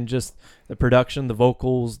 Yep. And just the production, the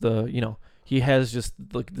vocals, he has just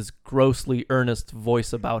like this grossly earnest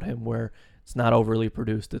voice about him where it's not overly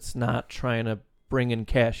produced. It's not trying to bring in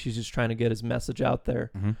cash. He's just trying to get his message out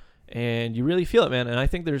there. And you really feel it, man. And I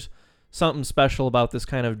think there's something special about this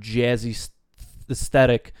kind of jazzy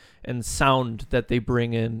aesthetic and sound that they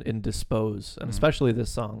bring in Dispose, and especially this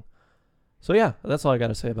song. So, yeah, that's all I got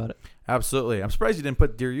to say about it. Absolutely. I'm surprised you didn't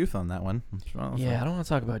put Dear Youth on that one. Yeah, I don't want to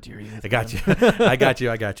talk about Dear Youth. I got you.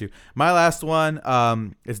 I got you. My last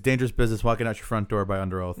one is Dangerous Business, Walking Out Your Front Door by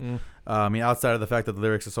Under Oath. I mean, outside of the fact that the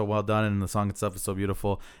lyrics are so well done and the song itself is so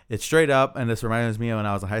beautiful, it's straight up, and this reminds me of when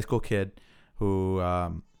I was a high school kid who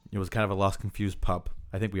was kind of a lost, confused pup.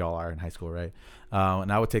 I think we all are in high school, right?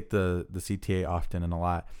 And I would take the CTA often and a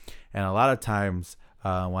lot. And a lot of times,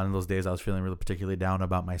 one of those days I was feeling really particularly down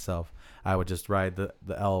about myself, I would just ride the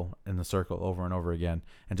L in the circle over and over again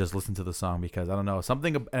and just listen to the song, because I don't know,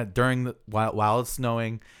 something while it's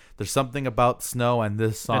snowing, there's something about snow and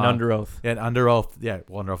this song. And Under Oath. Yeah, Under Oath. Yeah,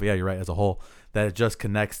 well, Under Oath, yeah, you're right, as a whole, that it just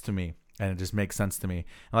connects to me and it just makes sense to me.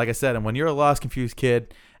 And like I said, and when you're a lost, confused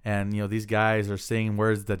kid and, these guys are saying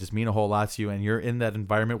words that just mean a whole lot to you and you're in that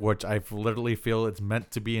environment, which I literally feel it's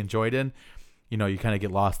meant to be enjoyed in, you kind of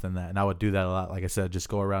get lost in that. And I would do that a lot. Like I said, just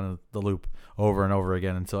go around the loop over and over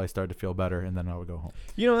again until I started to feel better, and then I would go home.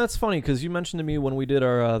 That's funny, because you mentioned to me when we did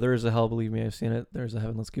our There Is a Hell, Believe Me, I've Seen It, There's a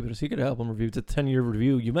Heaven, Let's Keep It a Secret album review. It's a 10-year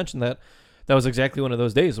review. You mentioned that was exactly one of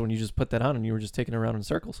those days when you just put that on and you were just taking it around in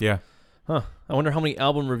circles. Yeah. Huh. I wonder how many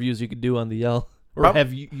album reviews you could do on the L. Or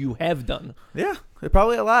have you have done? Yeah,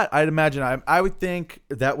 probably a lot. I'd imagine. I would think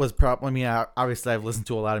that was probably. I mean, obviously, I've listened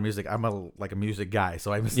to a lot of music. I'm a music guy,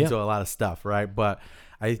 so I listen to a lot of stuff, right? But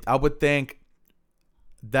I would think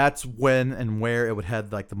that's when and where it would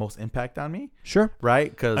have like the most impact on me. Sure. Right?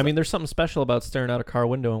 Because I mean, there's something special about staring out a car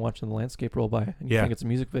window and watching the landscape roll by, and you think it's a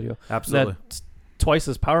music video. Absolutely. That's twice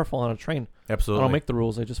as powerful on a train. Absolutely. I don't make the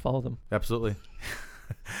rules; I just follow them. Absolutely.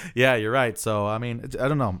 Yeah, you're right. So I mean, I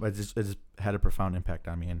don't know. It just had a profound impact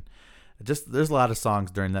on me, and there's a lot of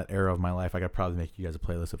songs during that era of my life. I could probably make you guys a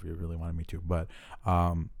playlist if you really wanted me to. But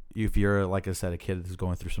if you're, like I said, a kid who's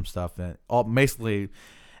going through some stuff, that basically,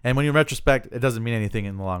 and when you retrospect, it doesn't mean anything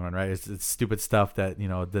in the long run, right? It's stupid stuff that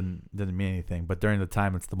didn't mean anything. But during the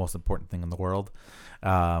time, it's the most important thing in the world.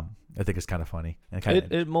 I think it's kind of funny. And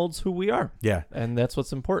it molds who we are. Yeah. And that's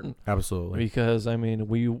what's important. Absolutely. Because, I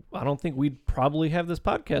mean, I don't think we'd probably have this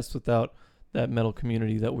podcast without that metal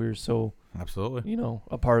community that we're so, absolutely,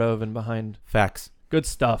 a part of and behind. Facts. Good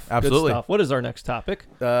stuff. Absolutely. Good stuff. What is our next topic?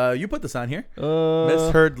 You put this on here.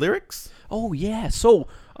 Misheard lyrics. Oh, yeah. So,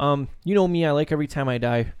 you know me, I like Every Time I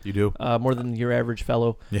Die. You do. More than your average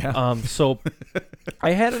fellow. Yeah. So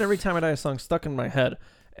I had an Every Time I Die song stuck in my head,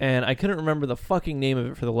 and I couldn't remember the fucking name of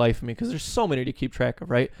it for the life of me, because there's so many to keep track of,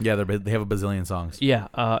 right? Yeah, they have a bazillion songs. Yeah,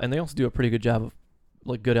 and they also do a pretty good job of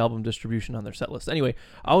like good album distribution on their set list. Anyway,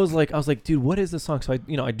 I was like, dude, what is this song? So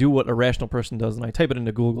I do what a rational person does, and I type it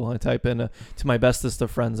into Google, and I type in To My Bestest of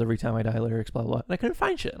Friends, Every Time I Die lyrics, blah, blah, blah. And I couldn't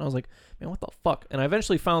find shit. And I was like, man, what the fuck? And I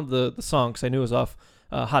eventually found the song, because I knew it was off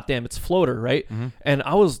Hot Damn, It's Floater, right? Mm-hmm. And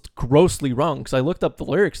I was grossly wrong, because I looked up the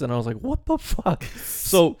lyrics, and I was like, what the fuck?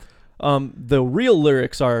 So the real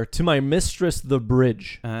lyrics are, To My Mistress, the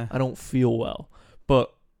Bridge, I don't feel well.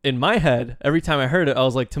 But in my head, every time I heard it, I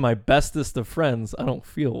was like, To My Bestest of Friends, I don't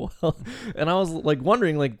feel well. And I was like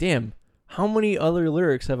wondering, like, damn, how many other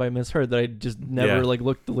lyrics have I misheard that I just never like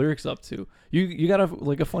looked the lyrics up to? You got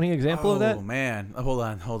a funny example of that? Oh man, hold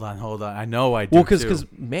on. I know I do. Well, because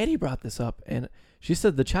Maddie brought this up, and she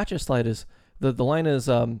said the cha-cha slide is the line is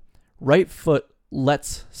right foot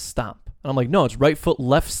let's stomp, and I'm like, no, it's right foot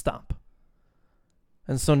left stomp.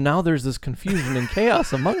 And so now there's this confusion and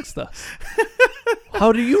chaos amongst us.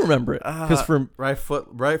 How do you remember it? Because for right foot,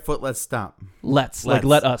 let's stomp. Let's. Like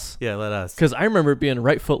let us. Yeah, let us. Because I remember it being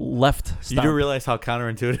right foot, left stomp. You do realize how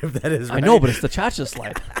counterintuitive that is, right? I know, but it's the cha-cha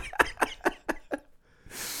slide.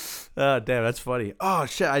 Oh, damn, that's funny. Oh,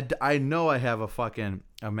 shit. I know I have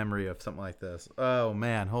a memory of something like this. Oh,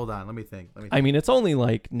 man. Hold on. Let me think. I mean, it's only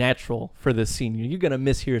like natural for this scene. You're going to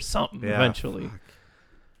mishear something eventually. Fuck.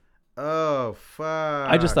 Oh, fuck.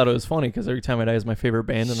 I just thought it was funny because Every Time I Die is my favorite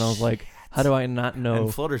band. And I was like, how do I not know?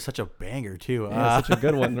 And Floater's such a banger, too. Yeah, such a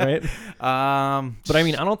good one, right? But I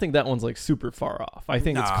mean, I don't think that one's like super far off. I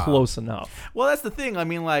think it's close enough. Well, that's the thing. I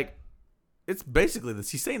mean, like, it's basically this.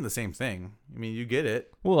 He's saying the same thing. I mean, you get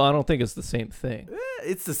it. Well, I don't think it's the same thing.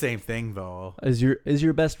 It's the same thing, though. Is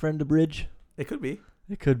your best friend a bridge? It could be.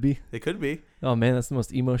 It could be. It could be. Oh man, that's the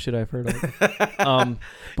most emo shit I've heard of.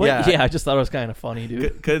 But yeah, I just thought it was kind of funny,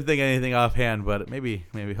 dude. Couldn't think of anything offhand, but maybe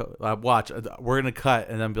watch. We're gonna cut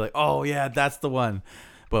and then be like, oh yeah, that's the one.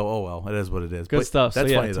 But oh well, it is what it is. Good stuff. That's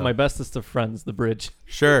so yeah, funny, it's though. my bestest of friends, The Bridge.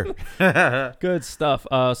 Sure. Good stuff.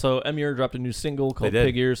 So Emmure dropped a new single called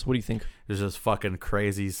Pig Ears. What do you think? There's just fucking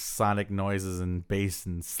crazy sonic noises and bass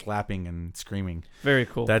and slapping and screaming. Very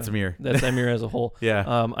cool. That's Emmure. That's Emmure as a whole. Yeah.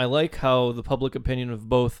 I like how the public opinion of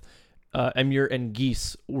both Emmure and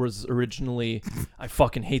Geese was originally, I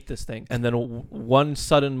fucking hate this thing. And then one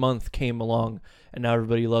sudden month came along, and now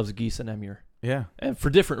everybody loves Geese and Emmure. Yeah. And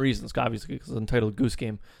for different reasons, obviously, because it's entitled Goose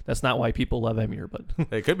Game. That's not why people love Emmure, but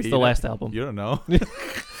it could be it's the last album. You don't know.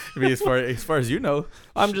 I mean, as far as you know,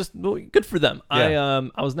 I'm just good for them. Yeah.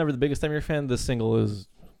 I was never the biggest Emmure fan. This single does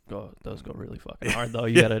go really fucking hard, though.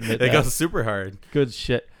 You gotta admit that. It goes super hard. Good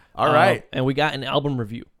shit. All right. And we got an album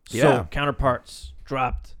review. Yeah. So Counterparts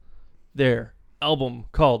dropped their album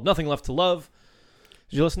called Nothing Left to Love.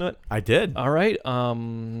 Did you listen to it? I did. All right.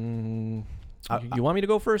 You want me to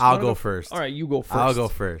go first? I'll go first. All right, you go first. I'll go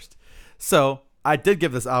first. So I did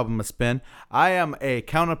give this album a spin. I am a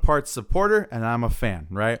Counterparts supporter, and I'm a fan,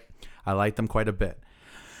 right? I like them quite a bit.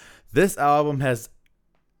 This album has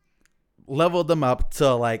leveled them up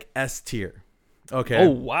to like S tier. Okay. Oh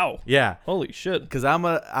wow. Yeah. Holy shit. Because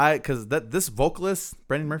this vocalist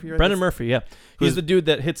Brendan Murphy. Right? Brendan Murphy. Yeah. He's the dude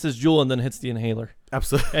that hits his jewel and then hits the inhaler.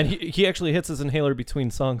 Absolutely. And he actually hits his inhaler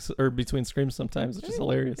between songs or between screams sometimes, which is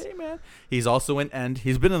hilarious. Hey man. He's also in End.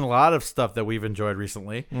 He's been in a lot of stuff that we've enjoyed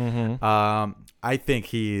recently. Mm-hmm. I think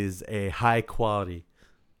he is a high quality,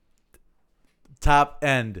 top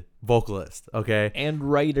end vocalist. Okay. And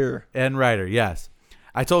writer. Yes.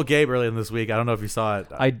 I told Gabe earlier in this week. I don't know if you saw it.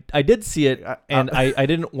 I did see it, and I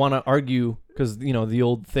didn't want to argue because the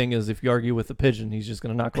old thing is if you argue with a pigeon, he's just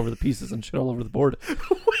gonna knock over the pieces and shit all over the board.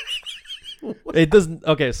 It doesn't.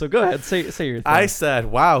 Okay, so go ahead. Say your thing. I said,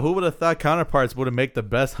 wow, who would have thought Counterparts would have made the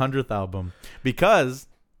best 100th album? Because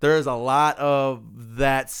there's a lot of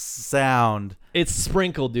that sound. It's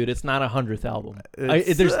sprinkled, dude. It's not 100th album.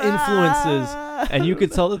 There's influences, and you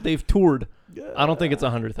could tell that they've toured. I don't think it's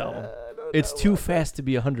 100th album. It's too fast to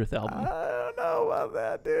be 100th album. I don't know about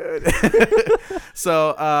that, dude.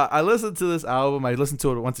 So I listened to this album. I listened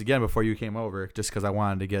to it once again before you came over, just because I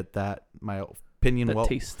wanted to get my opinion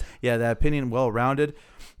taste. Yeah, that opinion well rounded.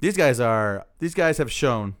 These guys have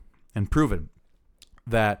shown and proven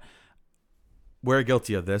that we're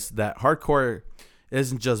guilty of this. That hardcore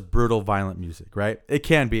isn't just brutal, violent music, right? It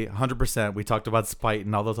can be 100%. We talked about Spite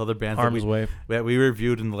and all those other bands that we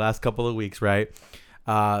reviewed in the last couple of weeks, right?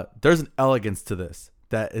 There's an elegance to this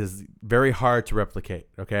that is very hard to replicate,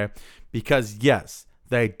 okay? Because yes,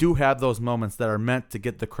 they do have those moments that are meant to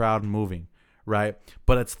get the crowd moving, right?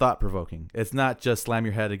 But it's thought-provoking. It's not just slam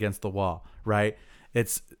your head against the wall, right?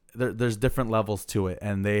 There's different levels to it,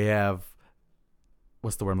 and they have,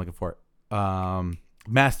 what's the word I'm looking for?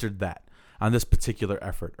 Mastered that on this particular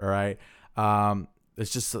effort, all right?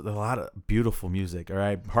 It's just a lot of beautiful music, all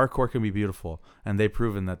right? Hardcore can be beautiful, and they've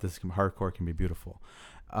proven that hardcore can be beautiful.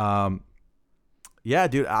 Yeah,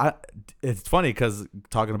 dude, it's funny because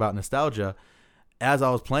talking about nostalgia, as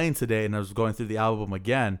I was playing today and I was going through the album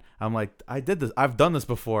again, I'm like, I did this. I've done this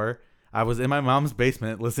before. I was in my mom's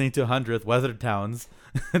basement listening to 100th Weather Towns,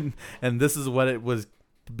 and this is what it was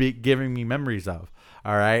giving me memories of,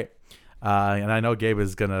 all right? And I know Gabe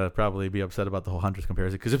is going to probably be upset about the whole 100th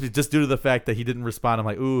comparison because if it's just due to the fact that he didn't respond, I'm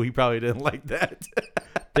like, ooh, he probably didn't like that.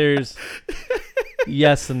 There's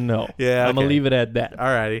yes and no. Yeah, I'm going to leave it at that. All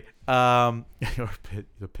righty.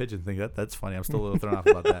 The pigeon thing, that's funny. I'm still a little thrown off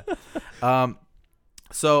about that.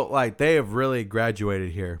 So, like, they have really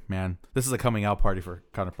graduated here, man. This is a coming out party for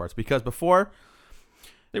Counterparts because before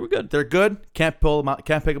they were good. They're good. Can't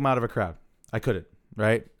pick them out of a crowd. I couldn't.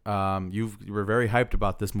 Right? You were very hyped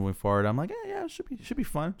about this moving forward. I'm like, yeah, it should be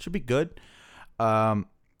fun. Should be good. I'm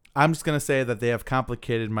just gonna say that they have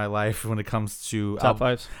complicated my life when it comes to top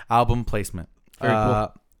fives album placement. Very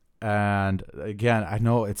cool. And again, I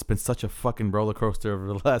know it's been such a fucking roller coaster over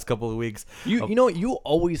the last couple of weeks. You know what? You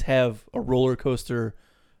always have a roller coaster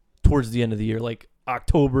towards the end of the year, like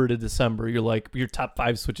October to December, you're like your top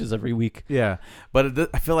 5 switches every week. Yeah, but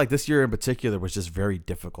I feel like this year in particular was just very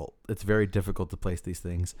difficult. It's very difficult to place these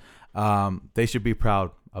things. They should be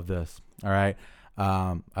proud of this. All right.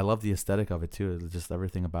 I love the aesthetic of it too. It's just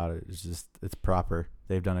everything about it. It's proper.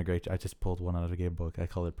 They've done a great job. I just pulled one out of the game book. I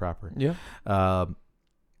call it proper. Yeah.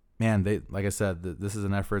 Man, they, like I said, this is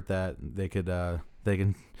an effort that they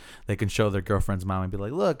can show their girlfriend's mom and be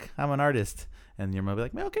like, look, I'm an artist. And your mom will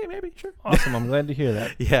be like, okay, maybe, sure. Awesome. I'm glad to hear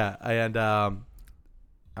that. Yeah. And I'm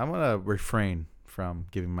going to refrain from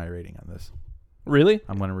giving my rating on this. Really?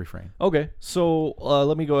 I'm going to refrain. Okay. So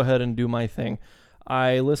let me go ahead and do my thing.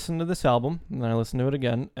 I listened to this album, and then I listened to it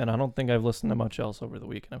again, and I don't think I've listened to much else over the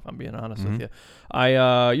weekend, if I'm being honest with you.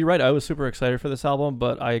 You're right, I was super excited for this album,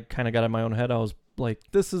 but I kind of got in my own head. I was like,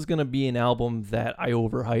 this is going to be an album that I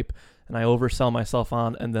overhype, and I oversell myself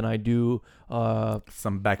on, and then I do...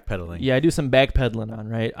 some backpedaling. Yeah, I do some backpedaling on,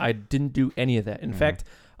 right? I didn't do any of that. In fact,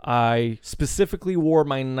 I specifically wore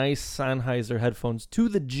my nice Sennheiser headphones to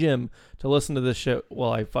the gym to listen to this shit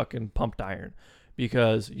while I fucking pumped iron.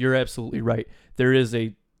 Because you're absolutely right. There is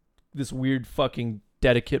this weird fucking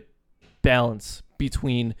delicate balance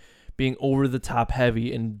between being over the top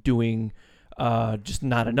heavy and doing just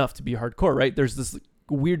not enough to be hardcore, right? There's this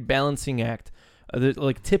weird balancing act,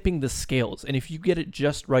 like tipping the scales. And if you get it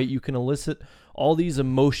just right, you can elicit all these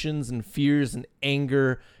emotions and fears and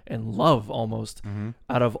anger and love almost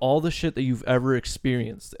out of all the shit that you've ever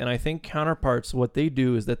experienced. And I think Counterparts, what they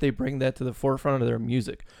do is that they bring that to the forefront of their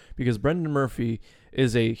music, because Brendan Murphy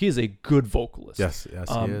is a good vocalist. Yes,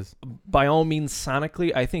 he is. By all means,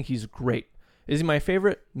 sonically, I think he's great. Is he my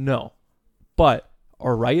favorite? No. But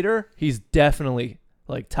a writer, he's definitely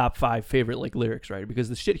like top 5 favorite like lyrics writer, because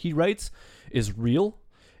the shit he writes is real,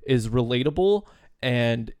 is relatable,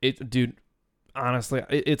 and dude, honestly,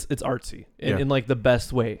 it's artsy in like the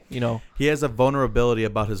best way, you know. He has a vulnerability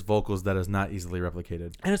about his vocals that is not easily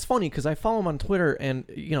replicated. And it's funny because I follow him on Twitter, and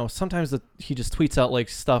you know, sometimes he just tweets out like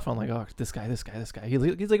stuff. I'm like, oh, this guy.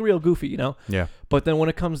 He's like real goofy, you know. Yeah. But then when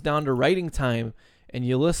it comes down to writing time, and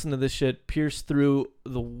you listen to this shit pierce through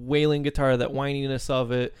the wailing guitar, that whininess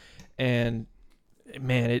of it, and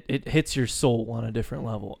man, it hits your soul on a different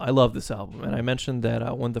level. I love this album, and I mentioned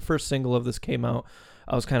that when the first single of this came out,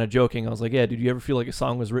 I was kind of joking. I was like, yeah, dude, you ever feel like a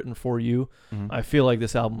song was written for you? I feel like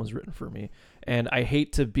this album was written for me. And I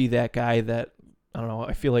hate to be that guy that, I don't know,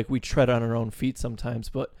 I feel like we tread on our own feet sometimes,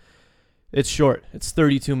 but it's short. It's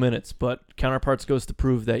 32 minutes, but Counterparts goes to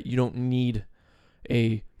prove that you don't need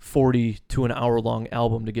a 40 to an hour long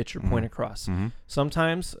album to get your point across.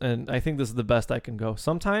 Sometimes, and I think this is the best I can go,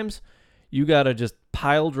 sometimes you got to just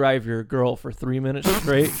pile drive your girl for 3 minutes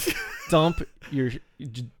straight,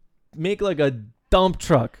 make like a dump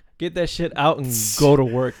truck, get that shit out and go to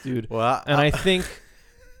work, dude. Well, and I think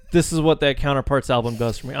this is what that Counterparts album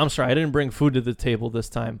does for me. I'm sorry, I didn't bring food to the table this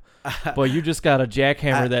time, but you just got to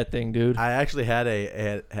jackhammer that thing, dude. I actually have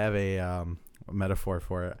a metaphor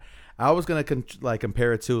for it. I was gonna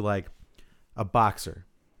compare it to like a boxer,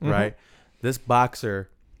 right? This boxer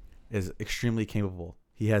is extremely capable.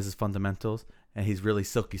 He has his fundamentals, and he's really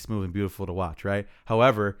silky smooth and beautiful to watch, right?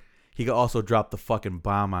 However, he could also drop the fucking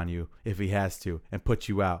bomb on you if he has to and put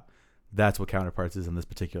you out. That's what Counterparts is in this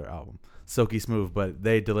particular album. Silky smooth, but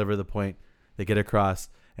they deliver the point. They get across,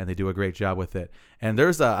 and they do a great job with it. And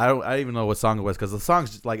there's I don't even know what song it was, because the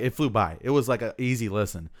song's just, like, it flew by. It was like an easy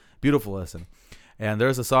listen, beautiful listen. And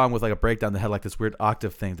there's a song with like a breakdown that had like this weird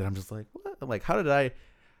octave thing that I'm just like, what? I'm like, how did I?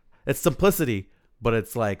 It's simplicity, but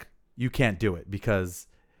it's like you can't do it because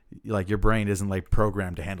like your brain isn't like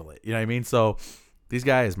programmed to handle it. You know what I mean? So these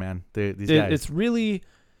guys, man, these guys. It's really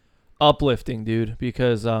uplifting, dude,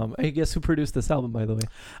 because I guess who produced this album, by the way?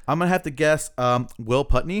 I'm gonna have to guess Will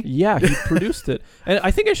Putney. Yeah, he produced it. And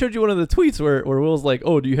I think I showed you one of the tweets where Will's like,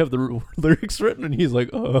 oh, do you have the lyrics written? And he's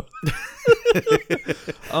like, oh.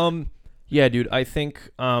 Yeah, dude, I think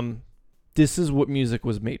this is what music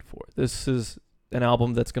was made for. This is an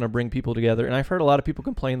album that's going to bring people together. And I've heard a lot of people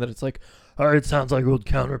complain that it's like, oh, it sounds like old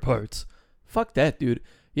Counterparts. Fuck that, dude.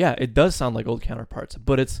 Yeah, it does sound like old Counterparts,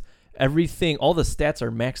 but it's everything. All the stats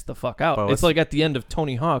are maxed the fuck out. It's like at the end of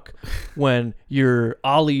Tony Hawk when your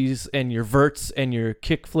ollies and your verts and your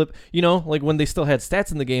kick flip, you know, like when they still had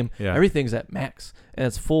stats in the game, everything's at max and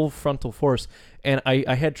it's full frontal force. And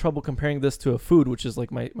I had trouble comparing this to a food, which is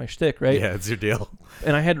like my shtick, right? Yeah, it's your deal.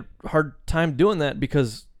 And I had a hard time doing that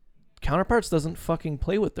because Counterparts doesn't fucking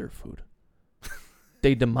play with their food.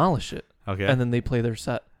 They demolish it. Okay. And then they play their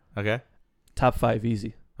set. Okay. Top 5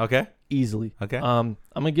 easy. Okay. Easily. Okay. I'm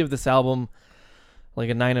going to give this album Like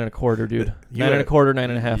a 9.25, dude. 9.25,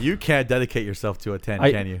 9.5. You can't dedicate yourself to a 10,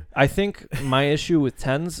 can you? I think my issue with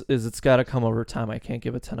 10s is it's got to come over time. I can't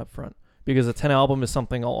give a 10 up front because a 10 album is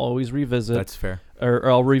something I'll always revisit. That's fair. Or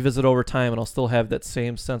I'll revisit over time, and I'll still have that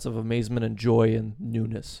same sense of amazement and joy and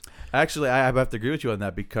newness. Actually, I have to agree with you on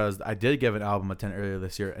that because I did give an album a 10 earlier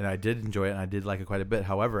this year, and I did enjoy it, and I did like it quite a bit.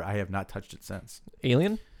 However, I have not touched it since.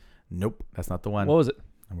 Alien? Nope, that's not the one. What was it?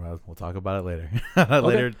 We'll talk about it later.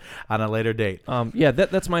 On a later date. Yeah,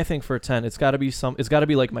 that's my thing for a 10. It's got to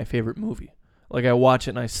be like my favorite movie. Like I watch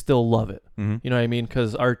it and I still love it. Mm-hmm. You know what I mean?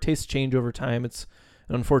 Because our tastes change over time. It's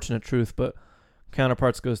an unfortunate truth, but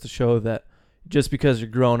Counterparts goes to show that just because you're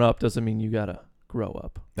grown up doesn't mean you gotta grow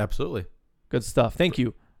up. Absolutely. Good stuff. Thank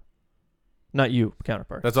you. Not you,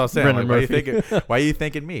 Counterparts. That's all I'm saying. Like, why are you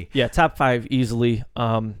thinking me? Yeah, top 5 easily.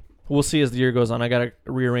 We'll see as the year goes on. I gotta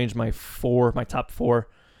rearrange my top 4.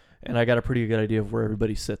 And I got a pretty good idea of where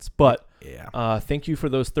everybody sits. But thank you for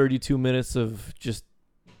those 32 minutes of just,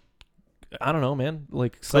 I don't know, man,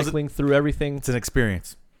 like cycling through everything. It's an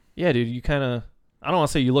experience. Yeah, dude, you kind of, I don't want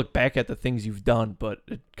to say you look back at the things you've done, but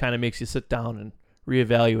it kind of makes you sit down and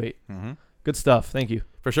reevaluate. Mm-hmm. Good stuff. Thank you.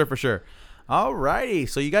 For sure. All righty.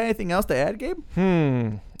 So you got anything else to add, Gabe?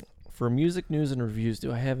 For music news and reviews,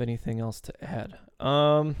 do I have anything else to add?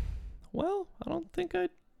 Well, I don't think I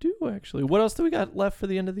do actually. What else do we got left for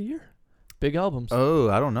the end of the year? Big albums. Oh,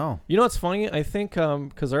 I don't know. You know what's funny? I think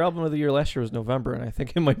because our album of the year last year was November, and I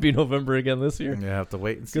think it might be November again this year. You have to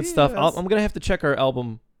wait and see. Good stuff. I'm gonna have to check our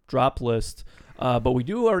album drop list, but we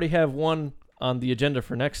do already have one on the agenda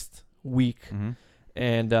for next week,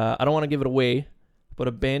 and I don't want to give it away, but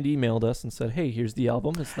a band emailed us and said, "Hey, here's the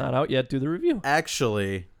album. It's not out yet. Do the review."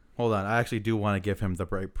 Actually, hold on. I actually do want to give him the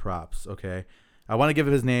right props. Okay. I want to give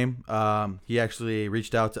him his name. He actually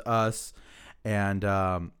reached out to us and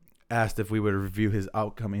asked if we would review his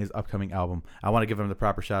upcoming album. I want to give him the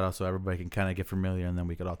proper shout out so everybody can kind of get familiar and then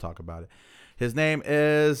we could all talk about it. His name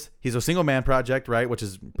he's a single man project, right? Which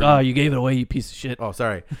is you gave it away, you piece of shit. Oh,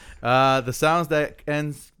 sorry. The Sound That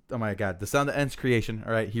Ends Creation.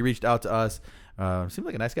 All right. He reached out to us. Seemed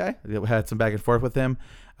like a nice guy. We had some back and forth with him.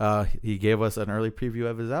 He gave us an early preview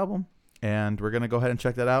of his album, and we're gonna go ahead and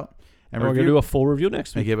check that out. And we're going to do a full review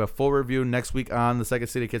next week. We give a full review next week on the Second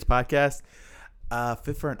City Kids podcast.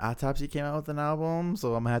 Fit for an Autopsy came out with an album, so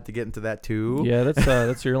I'm going to have to get into that too. Yeah,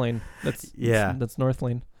 that's your lane. That's North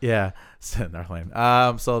Lane. Yeah, North Lane.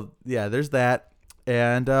 So, yeah, there's that.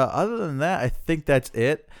 And other than that, I think that's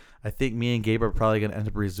it. I think me and Gabe are probably going to end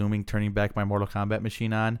up turning back my Mortal Kombat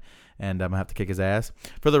machine on, and I'm going to have to kick his ass.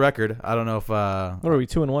 For the record, I don't know if... what are we,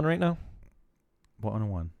 2-1 right now?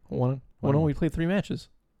 1-1. 1-1. We played 3 matches.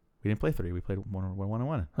 We didn't play 3. We played 1-1.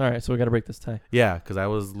 All right, so we got to break this tie. Yeah, because I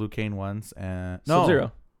was Liu Kang once and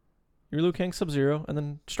Sub-Zero. You were Liu Kang, Sub-Zero, and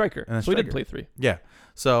then Stryker. So we did play 3. Yeah.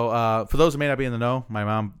 So for those who may not be in the know, my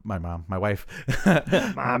wife.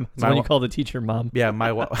 Mom. That's when you call the teacher mom. Yeah,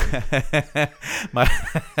 my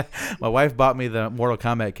wife bought me the Mortal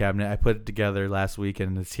Kombat cabinet. I put it together last week,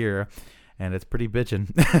 and it's here. And it's pretty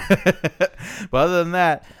bitchin'. But other than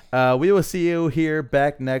that, we will see you here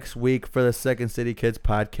back next week for the Second City Kids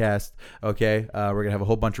podcast. Okay, we're going to have a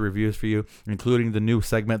whole bunch of reviews for you, including the new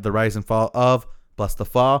segment, The Rise and Fall of Bless the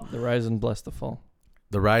Fall. The Rise and Bless the Fall.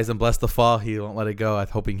 The Rise and Bless the Fall. He won't let it go. I'm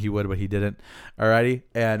hoping he would, but he didn't. Alrighty.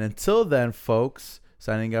 And until then, folks,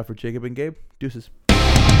 signing out for Jacob and Gabe. Deuces.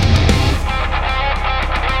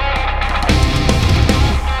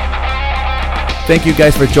 Thank you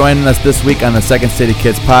guys for joining us this week on the Second City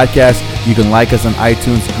Kids podcast. You can like us on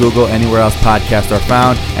iTunes, Google, anywhere else podcasts are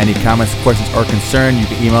found. Any comments, questions, or concern, you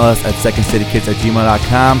can email us at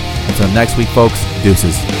secondcitykids@gmail.com. Until next week, folks,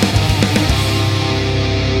 deuces.